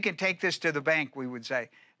that you can take this to the bank, we would say.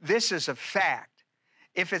 This is a fact.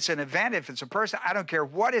 If it's an event, if it's a person, I don't care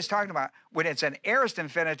what it's talking about. When it's an aorist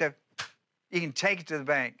infinitive, you can take it to the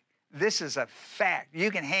bank. This is a fact. You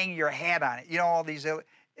can hang your hat on it. You know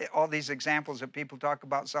all these examples that people talk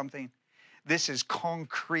about something. This is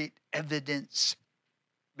concrete evidence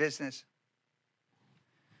business.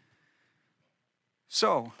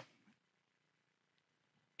 So,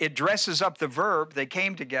 it dresses up the verb, they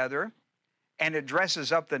came together, and it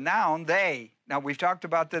dresses up the noun, they. Now, we've talked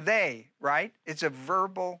about the they, right? It's a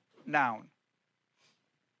verbal noun.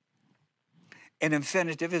 An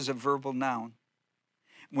infinitive is a verbal noun.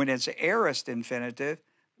 When it's an aorist infinitive,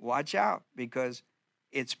 watch out, because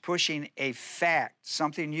it's pushing a fact,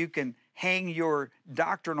 something you can hang your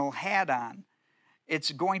doctrinal hat on.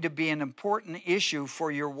 It's going to be an important issue for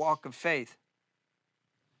your walk of faith.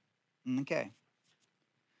 Okay.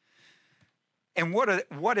 And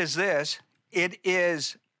what is this? It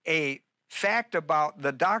is a fact about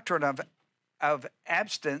the doctrine of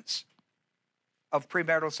abstinence of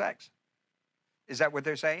premarital sex. Is that what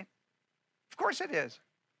they're saying? Of course it is.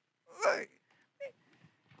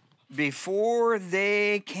 Before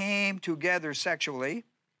they came together sexually,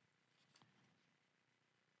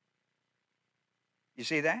 you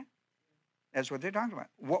see that? That's what they're talking about.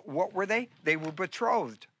 What were they? They were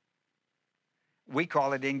betrothed. We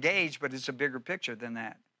call it engaged, but it's a bigger picture than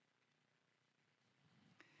that.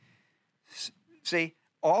 See,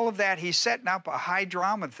 all of that, he's setting up a high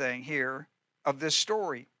drama thing here of this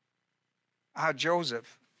story. How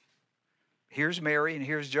Joseph, here's Mary and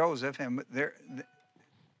here's Joseph, and they're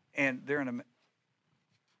in a.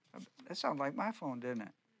 That sounded like my phone, didn't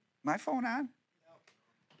it? My phone on?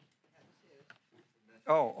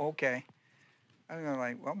 Oh, okay. I was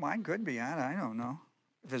like, well, mine could be on. I don't know.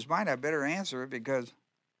 If it's mine, I better answer it because it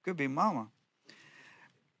could be Mama.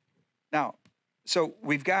 Now, so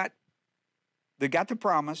they got the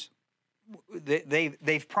promise.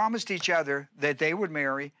 They've promised each other that they would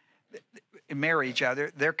marry each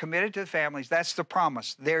other. They're committed to the families. That's the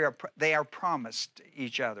promise. They are promised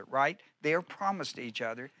each other, right? They are promised each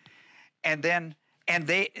other, and then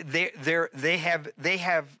they have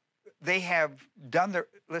done their,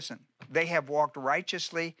 listen. They have walked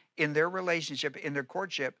righteously in their relationship, in their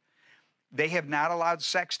courtship. They have not allowed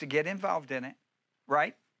sex to get involved in it,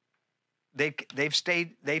 right? They've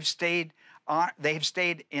stayed in.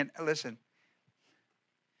 Listen.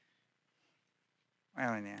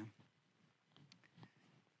 Well, yeah.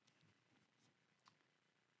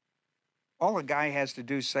 All a guy has to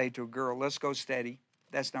do is say to a girl, let's go steady.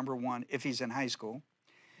 That's number one, if he's in high school.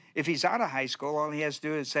 If he's out of high school, all he has to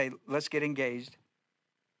do is say, let's get engaged.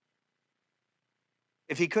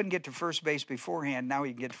 If he couldn't get to first base beforehand, now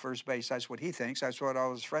he can get to first base. That's what he thinks. That's what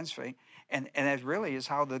all his friends think. And that really is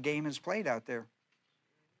how the game is played out there.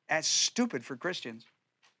 That's stupid for Christians.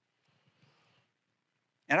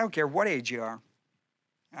 And I don't care what age you are.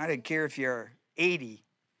 I don't care if you're 80.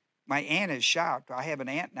 My aunt is shocked. I have an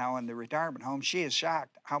aunt now in the retirement home. She is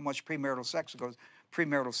shocked how much premarital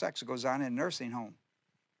sex goes on in a nursing home.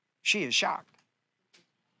 She is shocked.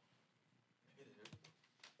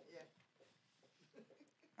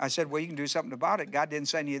 I said, well, you can do something about it. God didn't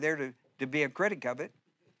send you there to be a critic of it,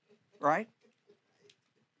 right?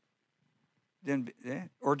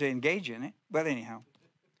 Or to engage in it. But anyhow.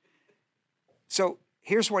 So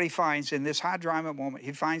here's what he finds in this hot drama moment.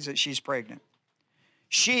 He finds that she's pregnant.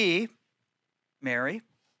 She, Mary,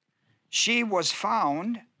 she was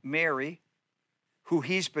found, Mary, who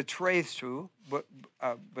he's betrothed to,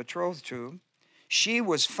 she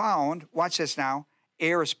was found, watch this now,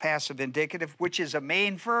 aorist passive indicative, which is a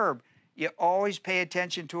main verb. You always pay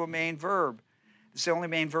attention to a main verb. It's the only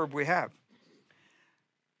main verb we have.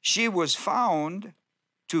 She was found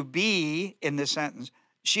to be, in this sentence,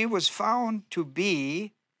 she was found to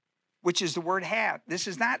be, which is the word have. This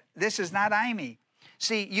is not Imi.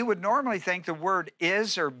 See, you would normally think the word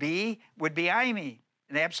is or be would be Imi,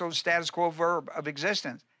 an absolute status quo verb of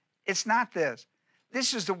existence. It's not this.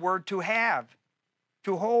 This is the word to have,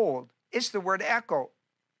 to hold. It's the word echo.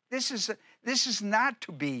 This is not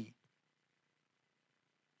to be.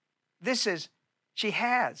 This is, she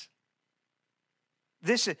has.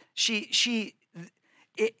 This is,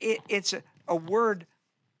 it's a word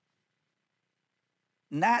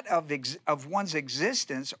not of one's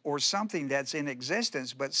existence or something that's in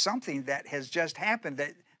existence, but something that has just happened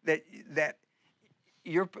that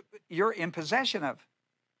you're in possession of.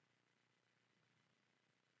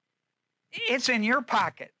 It's in your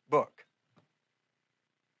pocketbook.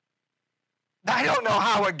 I don't know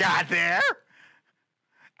how it got there.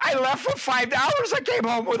 I left with $5. I came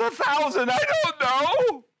home with $1,000. I don't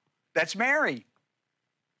know. That's Mary.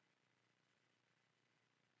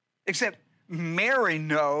 Except Mary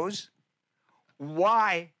knows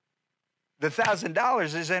why the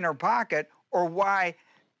 $1,000 is in her pocket or why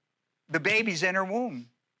the baby's in her womb.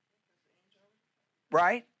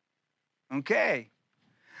 Right? Okay.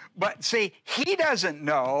 But see, he doesn't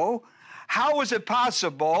know. How is it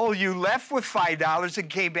possible you left with $5 and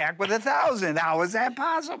came back with $1,000? How is that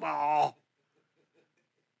possible?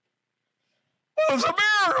 Well, it's a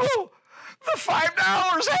miracle. The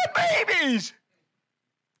 $5 had babies.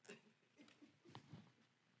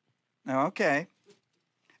 Okay.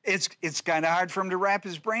 It's kind of hard for him to wrap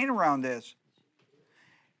his brain around this.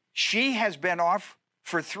 She has been off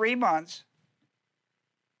for 3 months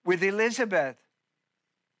with Elizabeth,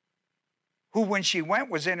 who when she went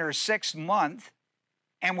was in her 6th month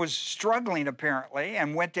and was struggling apparently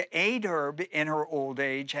and went to aid her in her old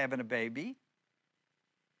age having a baby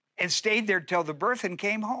and stayed there till the birth and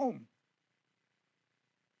came home.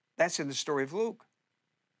 That's in the story of Luke.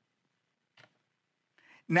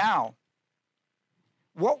 Now,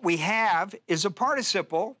 what we have is a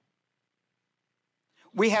participle.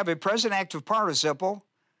 We have a present active participle.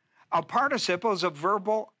 A participle is a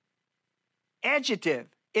verbal adjective.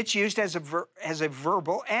 It's used as a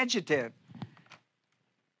verbal adjective.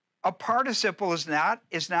 A participle is not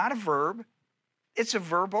a verb. It's a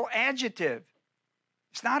verbal adjective.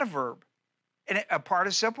 It's not a verb. And a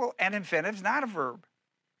participle and infinitive is not a verb.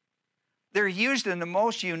 They're used in the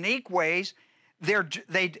most unique ways.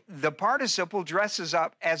 The participle dresses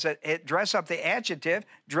up it dress up the adjective,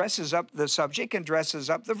 dresses up the subject, and dresses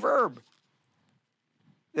up the verb.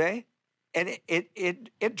 Okay? And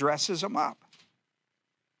it dresses them up.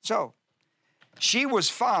 So, she was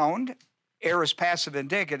found, aorist passive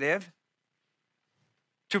indicative,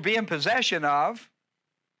 to be in possession of,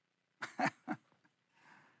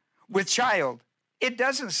 with child. It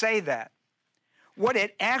doesn't say that. What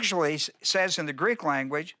it actually says in the Greek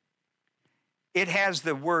language, it has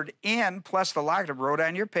the word in plus the locative, wrote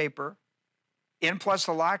on your paper, in plus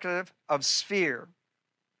the locative of sphere.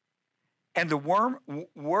 And the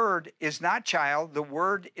word is not child, the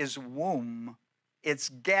word is womb. It's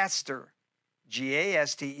gaster,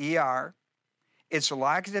 G-A-S-T-E-R. It's a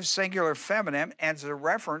locative singular feminine and it's a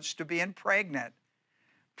reference to being pregnant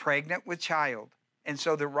with child. And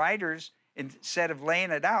so the writers, instead of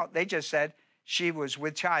laying it out, they just said she was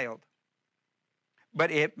with child.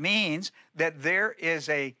 But it means that there is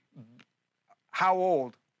how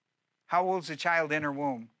old? How old's a child in her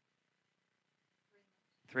womb?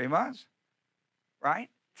 3 months, right?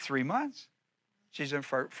 3 months. She's in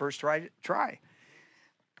first try.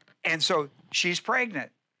 And so she's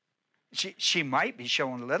pregnant. She might be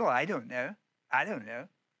showing a little. I don't know.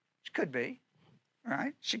 She could be,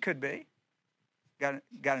 right? She could be. Got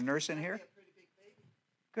a nurse in here?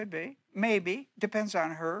 Could be. Maybe. Depends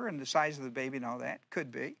on her and the size of the baby and all that.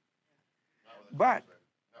 Could be. But,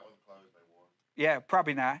 not with the clothes they wore. Yeah,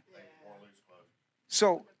 probably not. They wore loose clothes.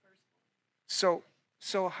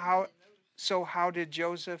 So how did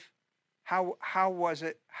Joseph, how was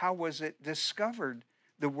it discovered?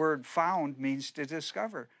 The word found means to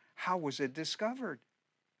discover. How was it discovered?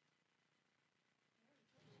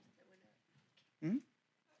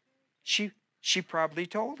 She probably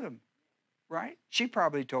told him. Right? She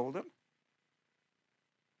probably told him.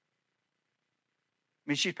 I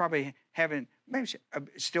mean, she's probably having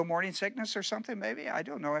still morning sickness or something, maybe. I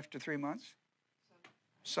don't know, after 3 months.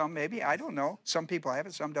 Some maybe. I don't know. Some people have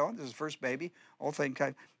it, some don't. This is the first baby. Whole thing.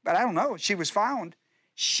 But I don't know. She was found.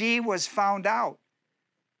 She was found out.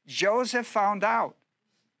 Joseph found out.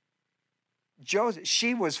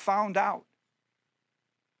 She was found out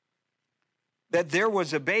that there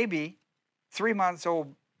was a baby, 3 months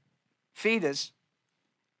old fetus.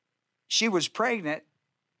 She was pregnant,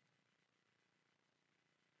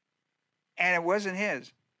 and it wasn't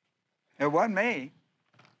his. It wasn't me.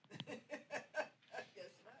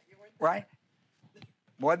 Right?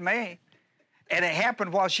 Wasn't me. And it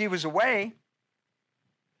happened while she was away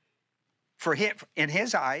in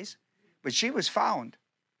his eyes, but she was found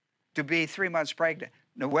to be 3 months pregnant.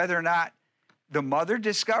 Now, whether or not the mother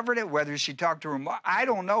discovered it, whether she talked to her mother, I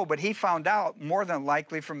don't know, but he found out more than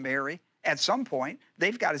likely from Mary. At some point,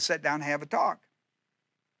 they've got to sit down and have a talk.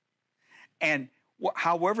 And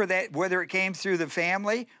however whether it came through the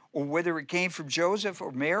family or whether it came from Joseph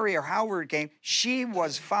or Mary or however it came, she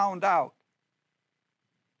was found out.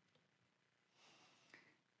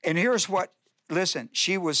 And here's what, listen,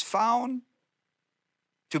 she was found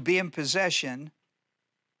to be in possession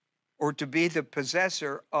or to be the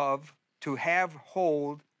possessor of, to have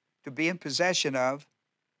hold, to be in possession of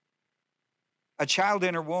a child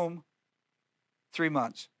in her womb, 3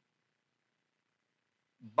 months,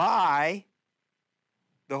 by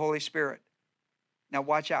the Holy Spirit. Now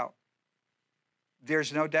watch out.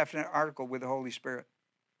 There's no definite article with the Holy Spirit.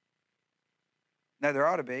 Now there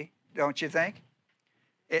ought to be, don't you think?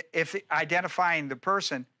 If identifying the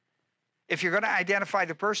person, if you're going to identify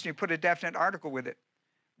the person, you put a definite article with it.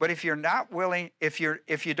 But if you're not willing, if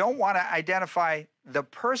you don't want to identify the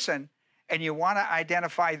person and you want to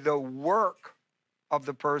identify the work of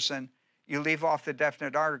the person, you leave off the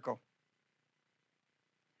definite article.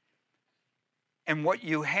 And what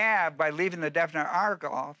you have by leaving the definite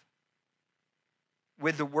article off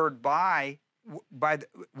with the word by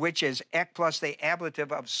which is ek plus the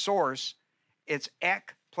ablative of source, it's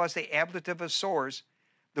ek plus the ablative of source.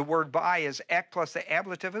 The word by is ek plus the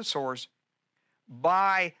ablative of source.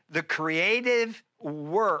 By the creative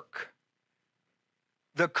work,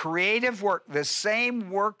 the same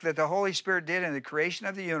work that the Holy Spirit did in the creation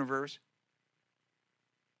of the universe,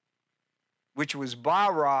 which was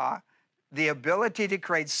bara, the ability to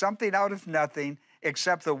create something out of nothing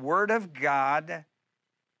except the Word of God,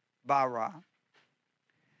 bara.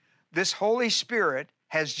 This Holy Spirit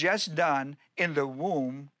has just done in the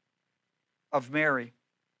womb of Mary.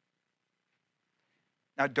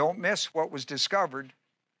 Now, don't miss what was discovered,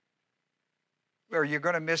 or you're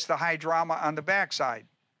going to miss the high drama on the backside.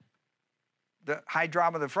 The high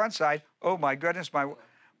drama on the front side, oh my goodness, my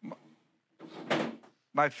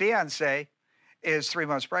fiance is 3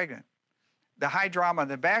 months pregnant. The high drama on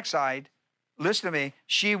the backside listen to me,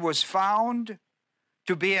 she was found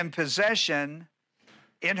to be in possession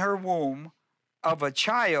in her womb of a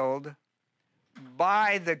child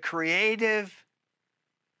by the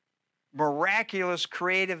miraculous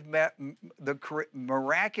creative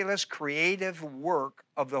work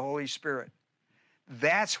of the Holy Spirit.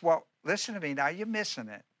 That's what, listen to me now, you're missing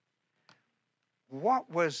it. What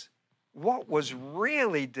was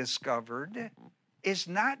really discovered is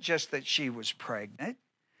not just that she was pregnant,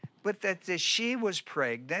 but that she was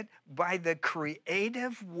pregnant by the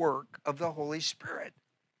creative work of the Holy Spirit.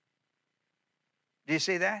 Do you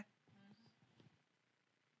see that?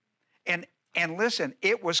 And listen,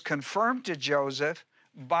 it was confirmed to Joseph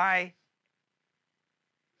by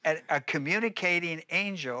a communicating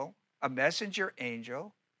angel, a messenger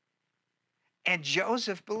angel, and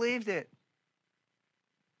Joseph believed it.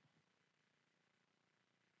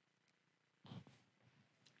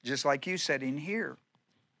 Just like you sitting here.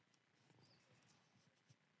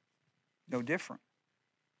 No different.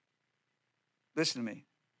 Listen to me.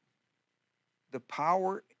 The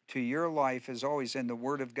power to your life is always in the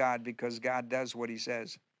Word of God because God does what He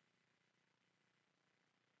says.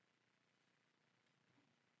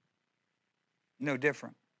 No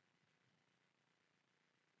different.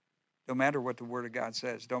 No matter what the Word of God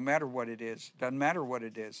says. Don't matter what it is. Doesn't matter what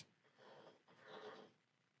it is.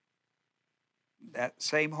 That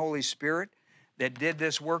same Holy Spirit that did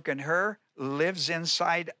this work in her lives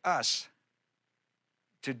inside us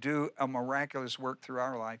to do a miraculous work through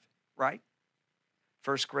our life, right?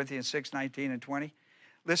 1 Corinthians 6, 19 and 20.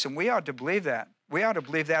 Listen, we ought to believe that. We ought to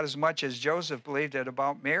believe that as much as Joseph believed it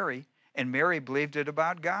about Mary, and Mary believed it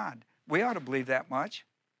about God. We ought to believe that much.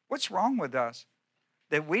 What's wrong with us?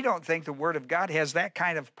 That we don't think the Word of God has that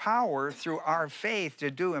kind of power through our faith to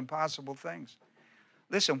do impossible things.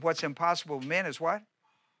 Listen, what's impossible with men is what?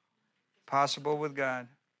 Possible with God.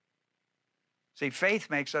 See, faith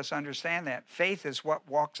makes us understand that. Faith is what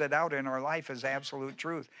walks it out in our life as absolute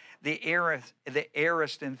truth. The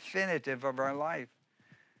aorist infinitive of our life.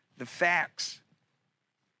 The facts.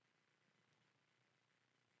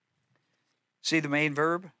 See the main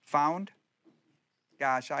verb, found?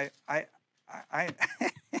 Gosh, I'm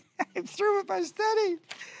through with my study.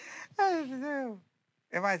 I'm through.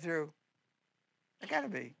 Am I through? I gotta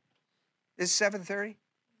be. It's 7:30?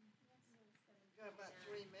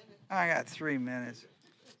 I got 3 minutes.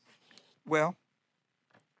 Well,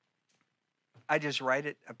 I just write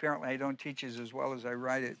it. Apparently, I don't teach it as well as I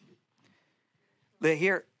write it.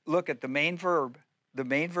 Here, look at the main verb. The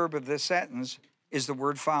main verb of this sentence is the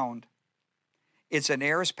word found. It's an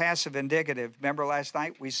aorist passive indicative. Remember last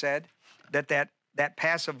night we said that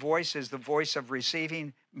passive voice is the voice of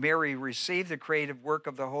receiving. Mary received the creative work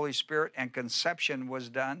of the Holy Spirit, and conception was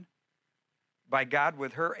done by God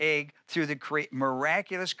with her egg through the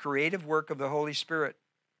miraculous creative work of the Holy Spirit.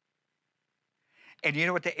 And you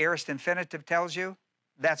know what the aorist infinitive tells you?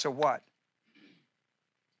 That's a what?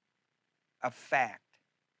 A fact.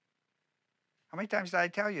 How many times did I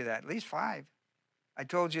tell you that? At least 5. I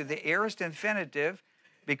told you the aorist infinitive,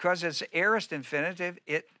 because it's aorist infinitive,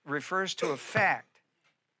 it refers to a fact.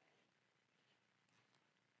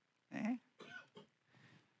 Eh?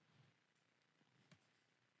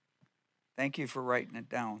 Thank you for writing it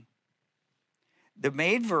down. The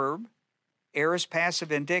main verb, aorist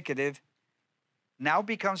passive indicative, now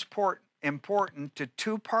becomes important to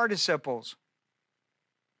 2 participles.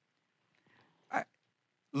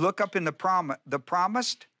 Look up in the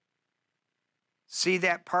promised. See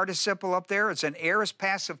that participle up there? It's an aorist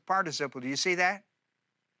passive participle. Do you see that?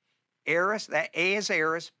 Aorist, that A is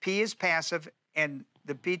aorist, P is passive, and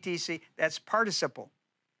the PTC, that's participle.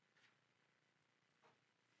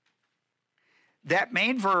 That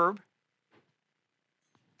main verb,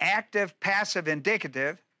 active, passive,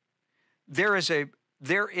 indicative, there is a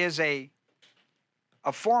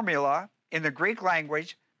formula in the Greek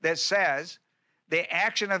language that says the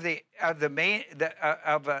action of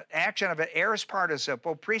action of an aorist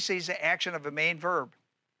participle precedes the action of a main verb.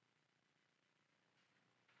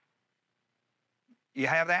 You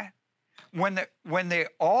have that? When they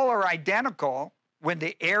all are identical, when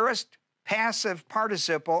the aorist passive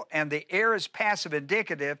participle and the aorist passive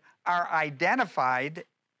indicative are identified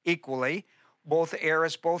equally, both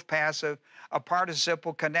aorist, both passive, a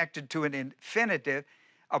participle connected to an infinitive.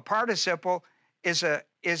 A participle is an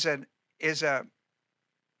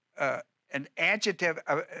adjective,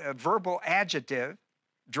 a verbal adjective,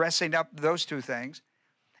 dressing up those 2 things,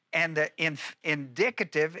 and the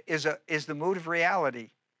indicative is the mood of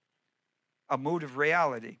reality, a mood of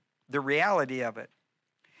reality, the reality of it.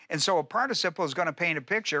 And so a participle is going to paint a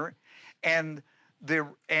picture, and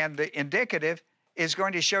the indicative is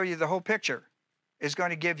going to show you the whole picture. It's going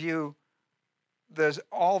to give you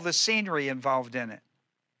all the scenery involved in it.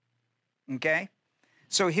 Okay?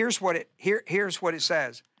 So here's what it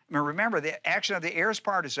says. Now remember, the action of the aorist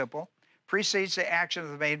participle precedes the action of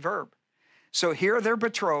the main verb. So here they're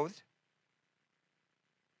betrothed,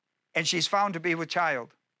 and she's found to be with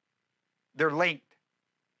child. They're linked.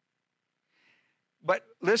 But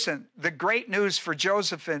listen, the great news for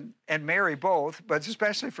Joseph and Mary both, but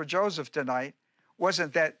especially for Joseph tonight,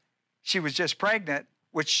 wasn't that she was just pregnant,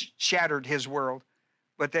 which shattered his world,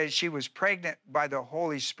 but that she was pregnant by the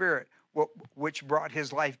Holy Spirit, which brought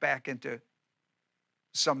his life back into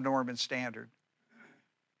some norm and standard.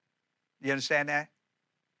 You understand that?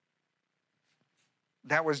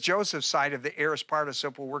 That was Joseph's side of the aorist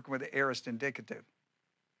participle working with the aorist indicative.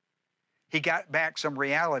 He got back some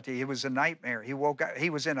reality. It was a nightmare. He woke up. He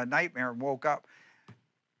was in a nightmare and woke up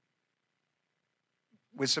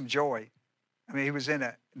with some joy. I mean, he was in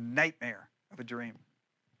a nightmare of a dream.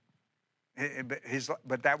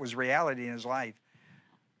 But that was reality in his life.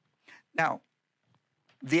 Now,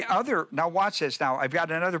 now watch this. Now, I've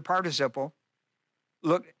got another participle.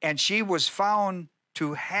 Look, and she was found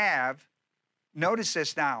to have, notice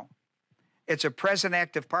this now. It's a present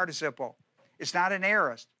active participle. It's not an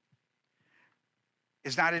aorist.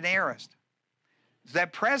 It's not an aorist.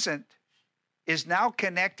 That present is now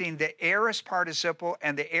connecting the aorist participle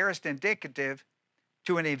and the aorist indicative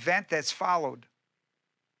to an event that's followed.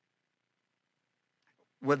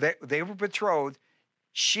 When they were betrothed,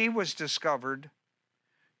 she was discovered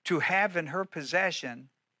to have in her possession,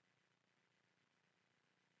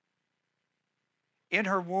 in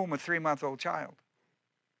her womb, a 3-month-old child.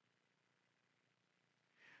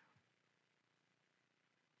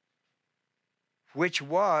 Which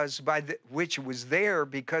was there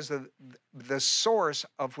because of the source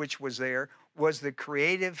of which was there was the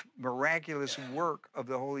creative, miraculous work of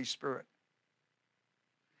the Holy Spirit.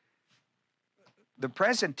 The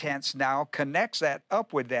present tense now connects that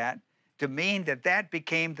up with that to mean that that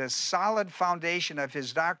became the solid foundation of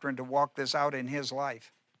his doctrine to walk this out in his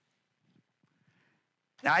life.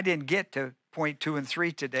 Now, I didn't get to point 2 and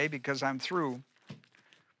 3 today because I'm through.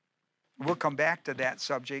 We'll come back to that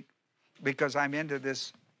subject because I'm into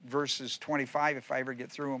this verses 25 if I ever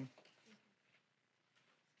get through them.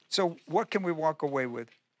 So what can we walk away with?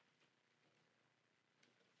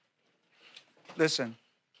 Listen,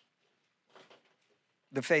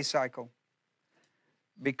 the faith cycle.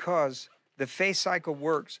 Because the faith cycle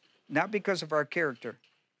works not because of our character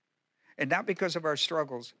and not because of our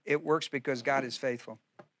struggles. It works because God is faithful.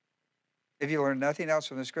 If you learn nothing else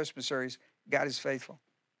from this Christmas series, God is faithful.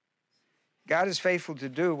 God is faithful to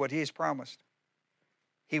do what he has promised.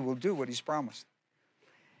 He will do what he's promised.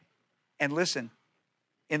 And listen,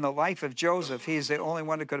 in the life of Joseph, he is the only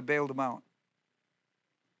one that could have bailed him out.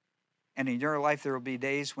 And in your life, there will be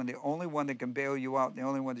days when the only one that can bail you out, the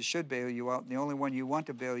only one that should bail you out, and the only one you want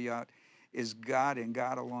to bail you out is God and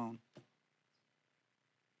God alone.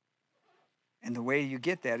 And the way you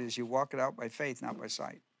get that is you walk it out by faith, not by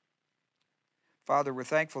sight. Father, we're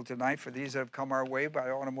thankful tonight for these that have come our way by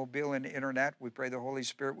automobile and internet. We pray the Holy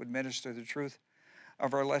Spirit would minister the truth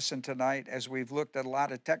of our lesson tonight as we've looked at a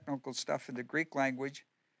lot of technical stuff in the Greek language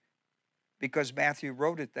because Matthew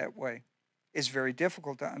wrote it that way. It's very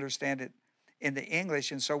difficult to understand it in the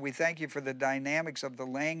English, and so we thank you for the dynamics of the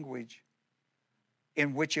language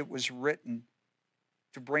in which it was written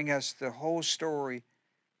to bring us the whole story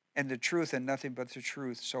and the truth and nothing but the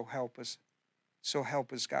truth. So help us. So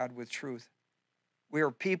help us, God, with truth. We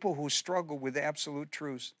are people who struggle with absolute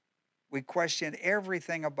truths. We question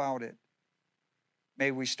everything about it.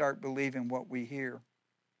 May we start believing what we hear.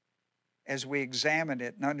 As we examine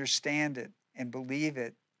it and understand it and believe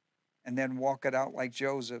it and then walk it out like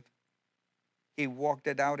Joseph. He walked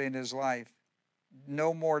it out in his life.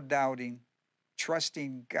 No more doubting,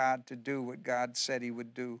 trusting God to do what God said he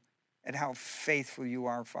would do. And how faithful you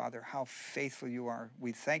are, Father, how faithful you are.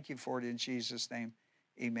 We thank you for it in Jesus' name.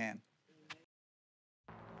 Amen.